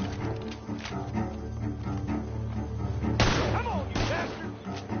 Come on, you bastard.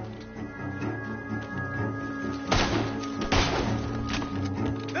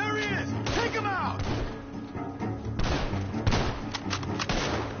 There he is. Take him out.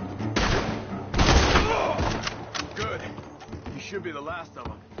 Good. You should be the last of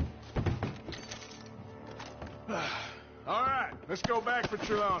them. All right, let's go back for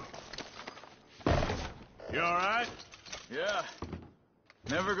Trelawney. You all right? Yeah.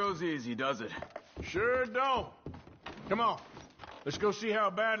 Never goes easy, does it? Sure don't. Come on. Let's go see how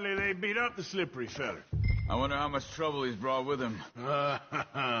badly they beat up the slippery feller. I wonder how much trouble he's brought with him.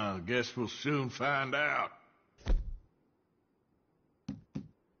 Guess we'll soon find out.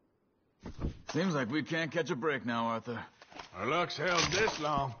 Seems like we can't catch a break now, Arthur. Our luck's held this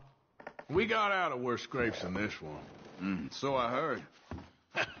long. We got out of worse scrapes than this one. So I heard.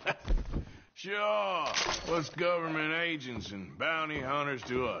 Sure. What's government agents and bounty hunters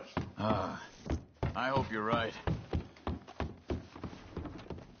to us? I hope you're right.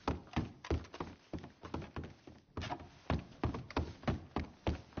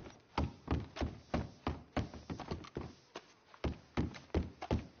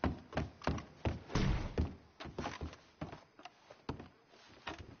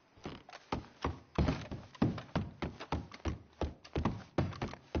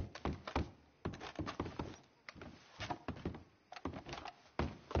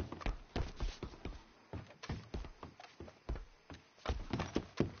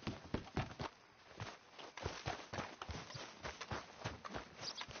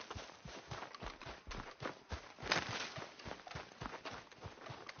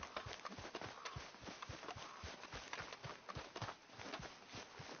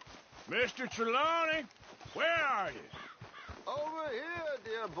 Mr. Trelawney, where are you? Over here,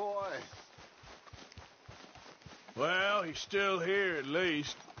 dear boy. Well, he's still here at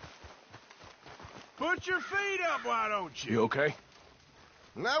least. Put your feet up, why don't you? You okay?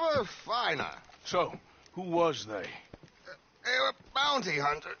 Never finer. So, who was they? They were bounty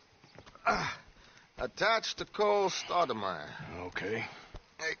hunters. Attached to Cole Stoudemire. Okay.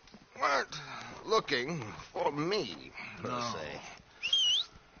 They weren't looking for me, per se.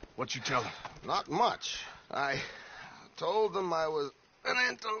 What you tell them? Not much. I told them I was an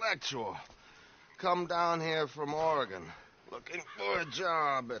intellectual. Come down here from Oregon, looking for a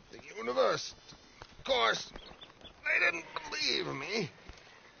job at the university. Of course, they didn't believe me.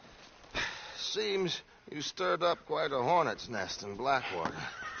 Seems you stirred up quite a hornet's nest in Blackwater.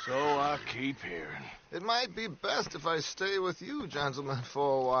 So I keep hearing. It might be best if I stay with you, gentlemen,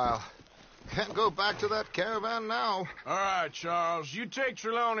 for a while. Can't go back to that caravan now. All right, Charles. You take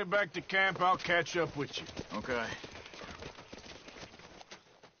Trelawney back to camp. I'll catch up with you. Okay.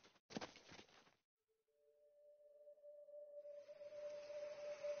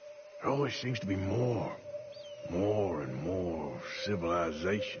 There always seems to be more and more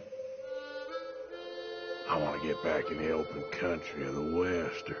civilization. I want to get back in the open country of the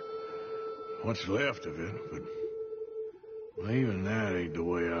West, or what's left of it, but well, even that ain't the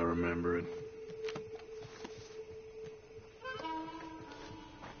way I remember it.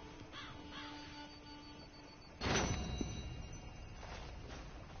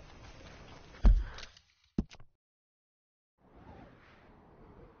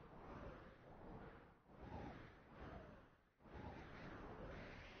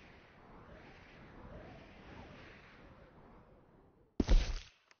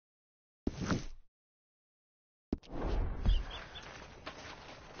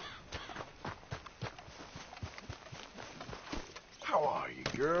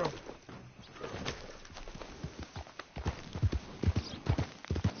 girl.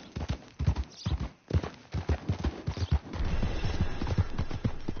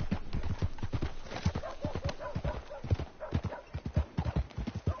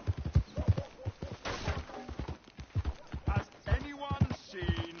 Has anyone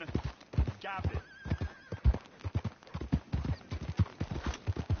seen Gavin?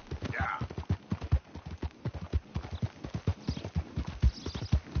 Yeah.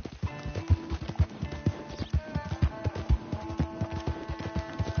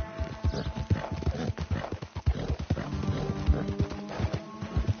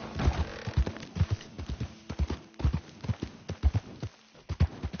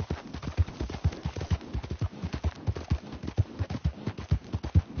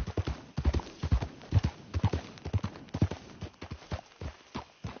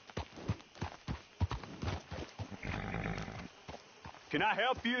 Can I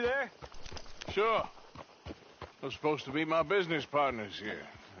help you there? Sure. Those supposed to be my business partners here.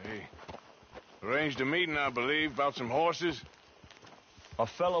 They arranged a meeting, I believe, about some horses. A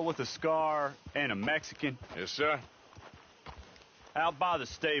fellow with a scar and a Mexican. Yes, sir. Out by the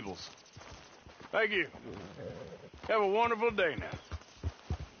stables. Thank you. Have a wonderful day now.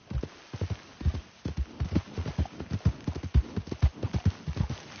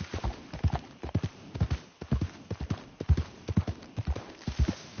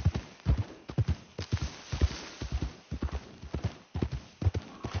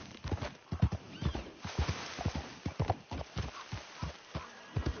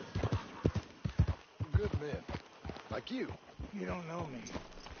 Good men. Like you. You don't know me.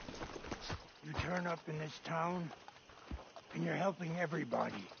 You turn up in this town, and you're helping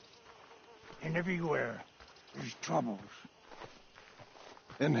everybody. And everywhere, there's troubles.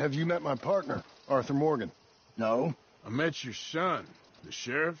 And have you met my partner, Arthur Morgan? No. I met your son, the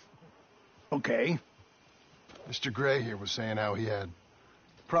sheriff. Okay. Mr. Gray here was saying how he had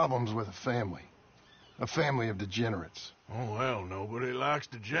problems with a family of degenerates. Oh, well, nobody likes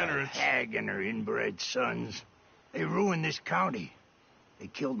degenerates. The hag and her inbred sons. They ruined this county. They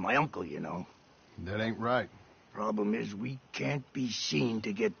killed my uncle, you know. That ain't right. Problem is, we can't be seen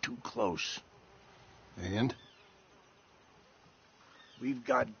to get too close. And? We've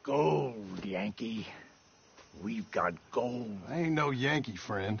got gold, Yankee. We've got gold. I ain't no Yankee,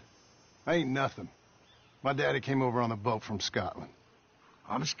 friend. I ain't nothing. My daddy came over on a boat from Scotland.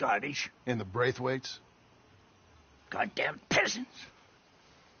 I'm Scottish. And the Braithwaites? Goddamn peasants.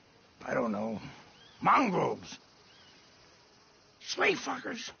 I don't know. Mongrels. Slave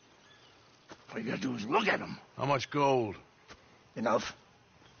fuckers. All you gotta do is look at them. How much gold? Enough.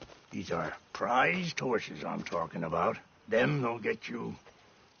 These are prized horses I'm talking about. Them, they'll get you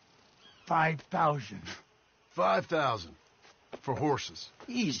 5,000. 5,000 for horses.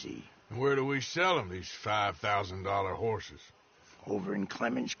 Easy. And where do we sell them, these $5,000 horses? Over in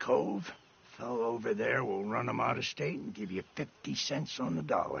Clemens Cove. Fellow over there will run them out of state and give you 50 cents on the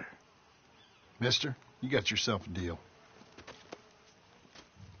dollar. Mister, you got yourself a deal.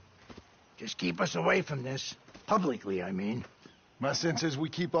 Just keep us away from this. Publicly, I mean. My sense is we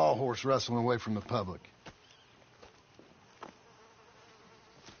keep all horse rustling away from the public.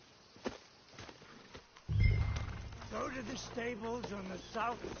 Go to the stables on the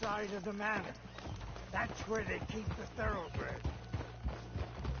south side of the manor. That's where they keep the thoroughbred.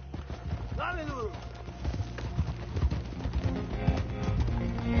 Hallelujah!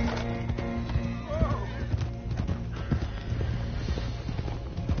 Whoa!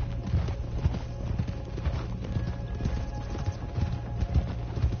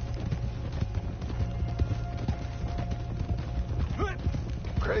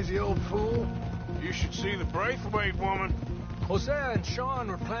 Crazy old fool. You should see the Braithwaite woman. Hosea and Sean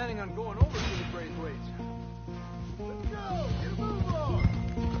were planning on going over to the Braithwaites. Let's go! Get a move on!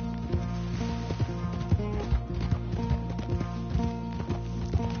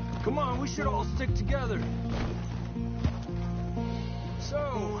 Come on, we should all stick together.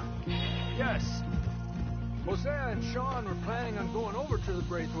 So, yes, Hosea and Sean were planning on going over to the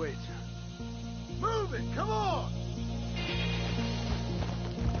Braithwaites. Move it! Come on!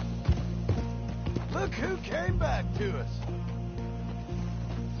 Look who came back to us.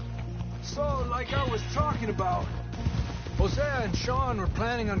 So, like I was talking about, Hosea and Sean were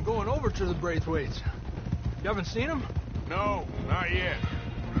planning on going over to the Braithwaites. You haven't seen them? No, not yet.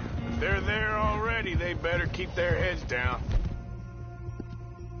 If they're there already, they better keep their heads down.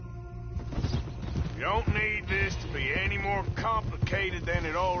 You don't need this to be any more complicated than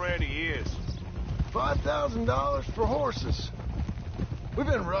it already is. $5,000 for horses. We've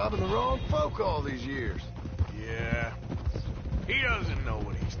been robbing the wrong folk all these years. Yeah. He doesn't know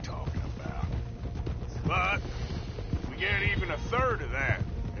what he's talking about. But if we get even a third of that,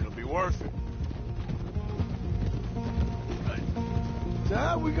 it'll be worth it. So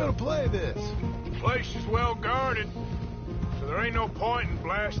how are we gonna play this? The place is well guarded, so there ain't no point in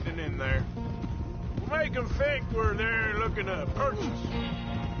blasting in there. We'll make them think we're there looking to purchase.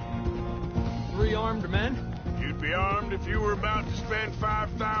 3 armed men? You'd be armed if you were about to spend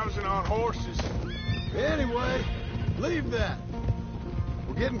 5,000 on horses. Anyway, leave that.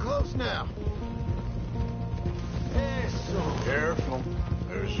 We're getting close now. Eso. Careful.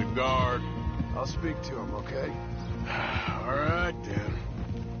 There's a guard. I'll speak to him, okay? All right, then.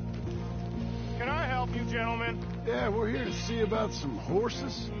 Can I help you, gentlemen? Yeah, we're here to see about some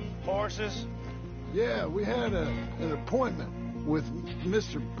horses. Horses? Yeah, we had an appointment with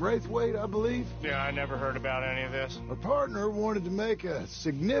Mr. Braithwaite, I believe. Yeah, I never heard about any of this. Our partner wanted to make a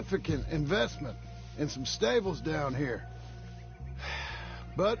significant investment in some stables down here.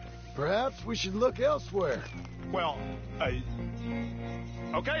 But perhaps we should look elsewhere. Well,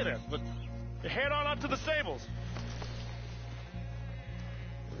 okay then. But head on up to the stables.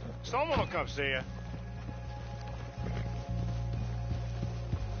 Someone will come see you.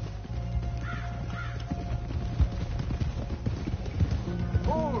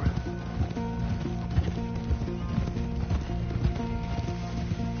 Forward.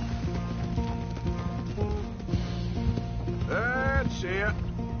 That's it.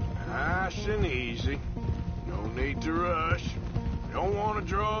 Nice and easy. No need to rush. Don't want to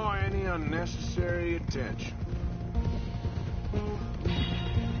draw any unnecessary attention.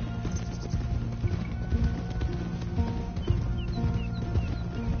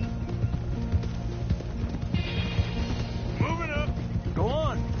 Moving up. Go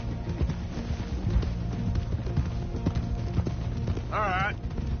on. All right.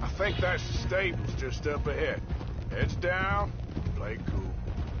 I think that's the stables just up ahead. Heads down, play cool.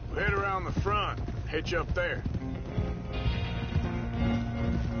 We'll head around the front, hitch up there.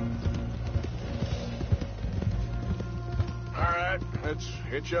 All right, let's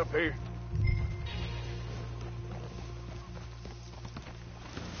hitch up here.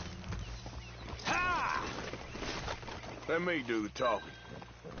 Ha! Let me do the talking.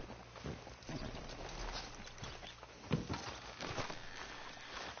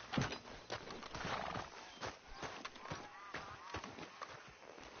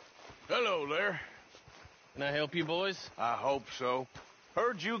 Hello there. Can I help you, boys? I hope so.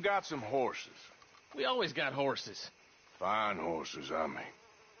 Heard you got some horses. We always got horses. Fine horses, I mean.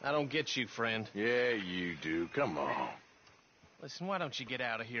 I don't get you, friend. Yeah, you do. Come on. Listen, why don't you get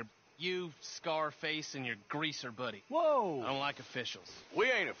out of here? You, Scarface, and your greaser buddy. Whoa! I don't like officials.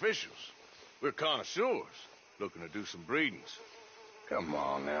 We ain't officials. We're connoisseurs, looking to do some breedings. Come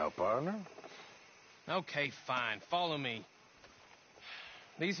on now, partner. Okay, fine. Follow me.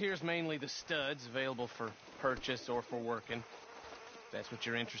 These here's mainly the studs available for purchase or for working. If that's what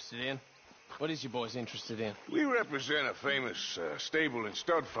you're interested in. What is you boys interested in? We represent a famous stable and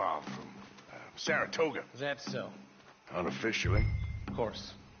stud farm from Saratoga. Is that so? Unofficially. Of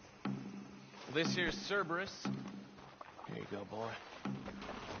course. Well, this here's Cerberus. Here you go, boy.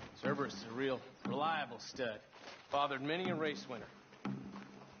 Cerberus is a real reliable stud. Fathered many a race winner.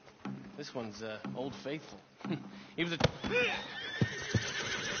 This one's Old Faithful. He was a...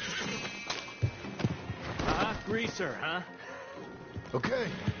 Greaser, huh? Okay,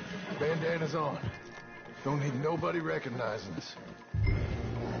 bandana's on. Don't need nobody recognizing us.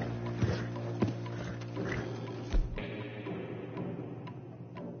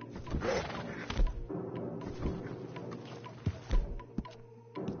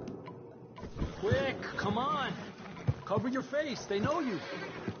 Quick, come on. Cover your face. They know you.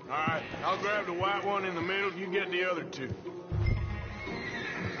 All right, I'll grab the white one in the middle. You get the other two.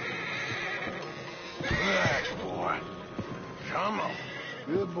 Relax, boy. Come on.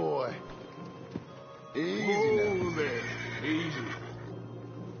 Good boy. Easy now. There. Easy.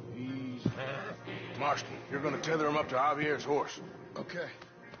 Easy. Marston, you're gonna tether him up to Javier's horse. Okay.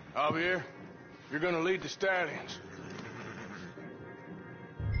 Javier, you're gonna lead the stallions.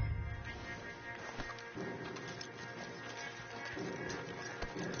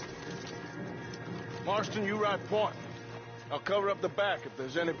 Marston, you ride point. I'll cover up the back. If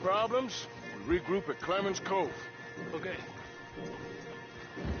there's any problems, we regroup at Clemens Cove. Okay.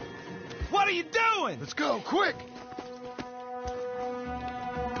 What are you doing? Let's go, quick!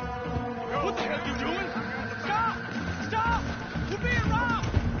 What the hell are you doing? Stop! Stop! We're being robbed!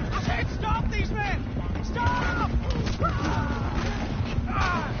 I said stop these men! Stop!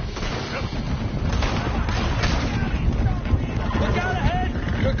 Look out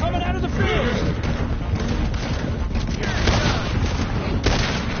ahead! They're coming out of the field!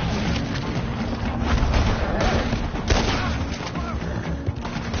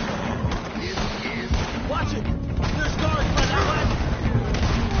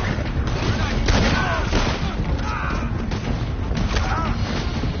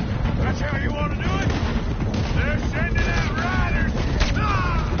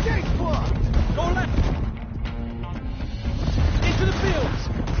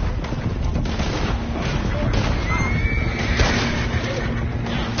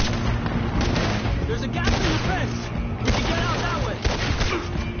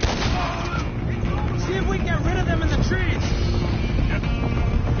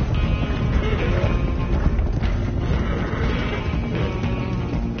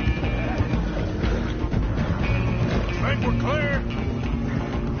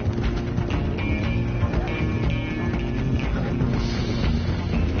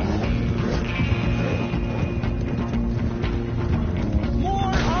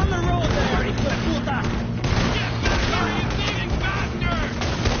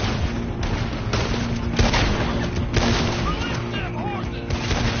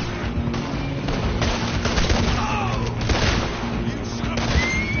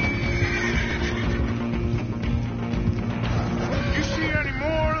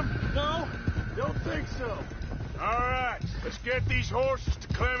 horses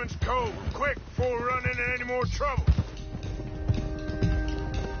to Clemens Cove, quick, before we run into any more trouble.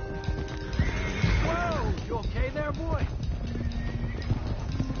 Whoa! You okay there, boy?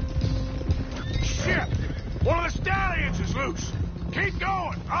 Shit! One of the stallions is loose. Keep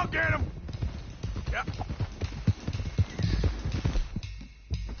going. I'll get him. Yep.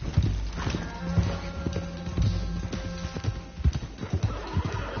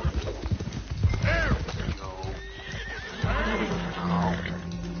 There we go.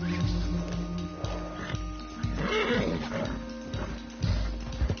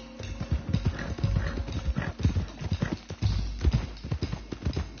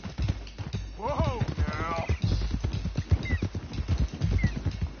 Whoa, now.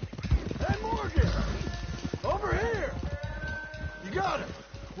 Hey, Morgan! Over here! You got him.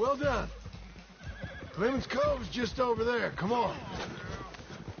 Well done. Clemens Cove's just over there. Come on.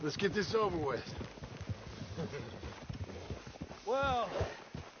 Let's get this over with. Well,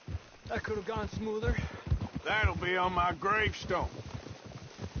 that could have gone smoother. That'll be on my gravestone.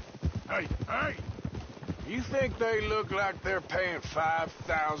 Hey, hey! You think they look like they're paying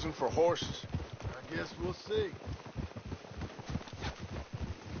 $5,000 for horses? I guess we'll see.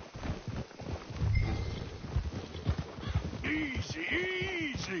 Easy,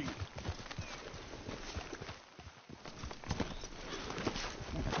 easy!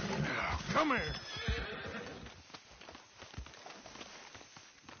 Now, come here.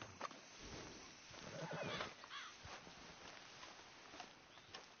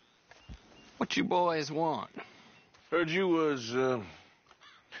 What you boys want? Heard you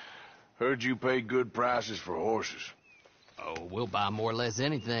pay good prices for horses. Oh, we'll buy more or less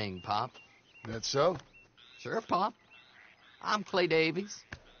anything, Pop. That so? Sure, Pop. I'm Clay Davies.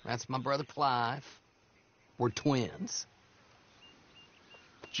 That's my brother Clive. We're twins.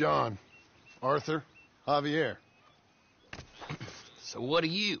 John, Arthur, Javier. So what are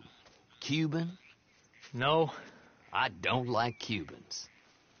you? Cuban? No. I don't like Cubans.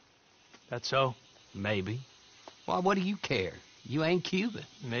 That so? Maybe. Why, what do you care? You ain't Cuban.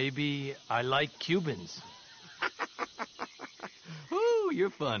 Maybe I like Cubans. Ooh, you're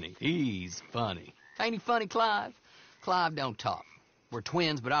funny. He's funny. Ain't he funny, Clive? Clive don't talk. We're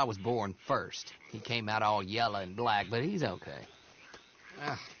twins, but I was born first. He came out all yellow and black, but he's okay.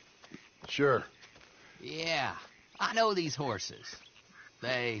 Sure. Yeah, I know these horses.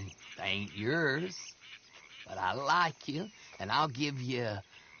 They ain't yours, but I like you, and I can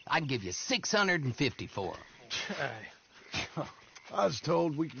give you 650 for them. I was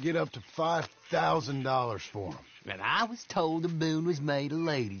told we could get up to $5,000 for them. And I was told the moon was made of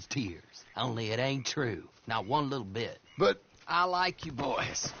ladies' tears. Only it ain't true. Not one little bit. But I like you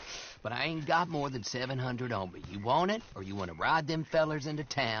boys, but I ain't got more than 700 on me. You want it, or you want to ride them fellers into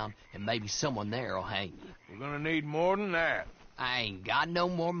town, and maybe someone there'll hang you? We're gonna need more than that. I ain't got no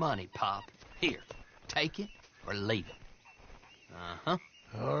more money, Pop. Here, take it or leave it. Uh-huh.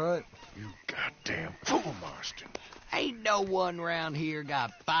 All right. You goddamn fool, Marston. Ain't no one round here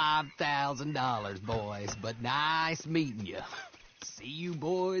got $5,000, boys, but nice meeting you. See you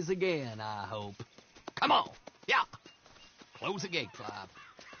boys again, I hope. Come on. Yeah. Close the gate, Clive.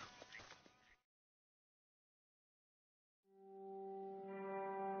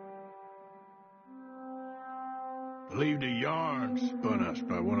 Believed a yarn spun us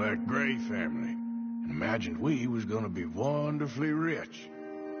by one of that Gray family, and imagined we was gonna be wonderfully rich.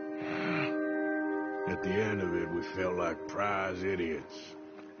 At the end of it, we felt like prize idiots.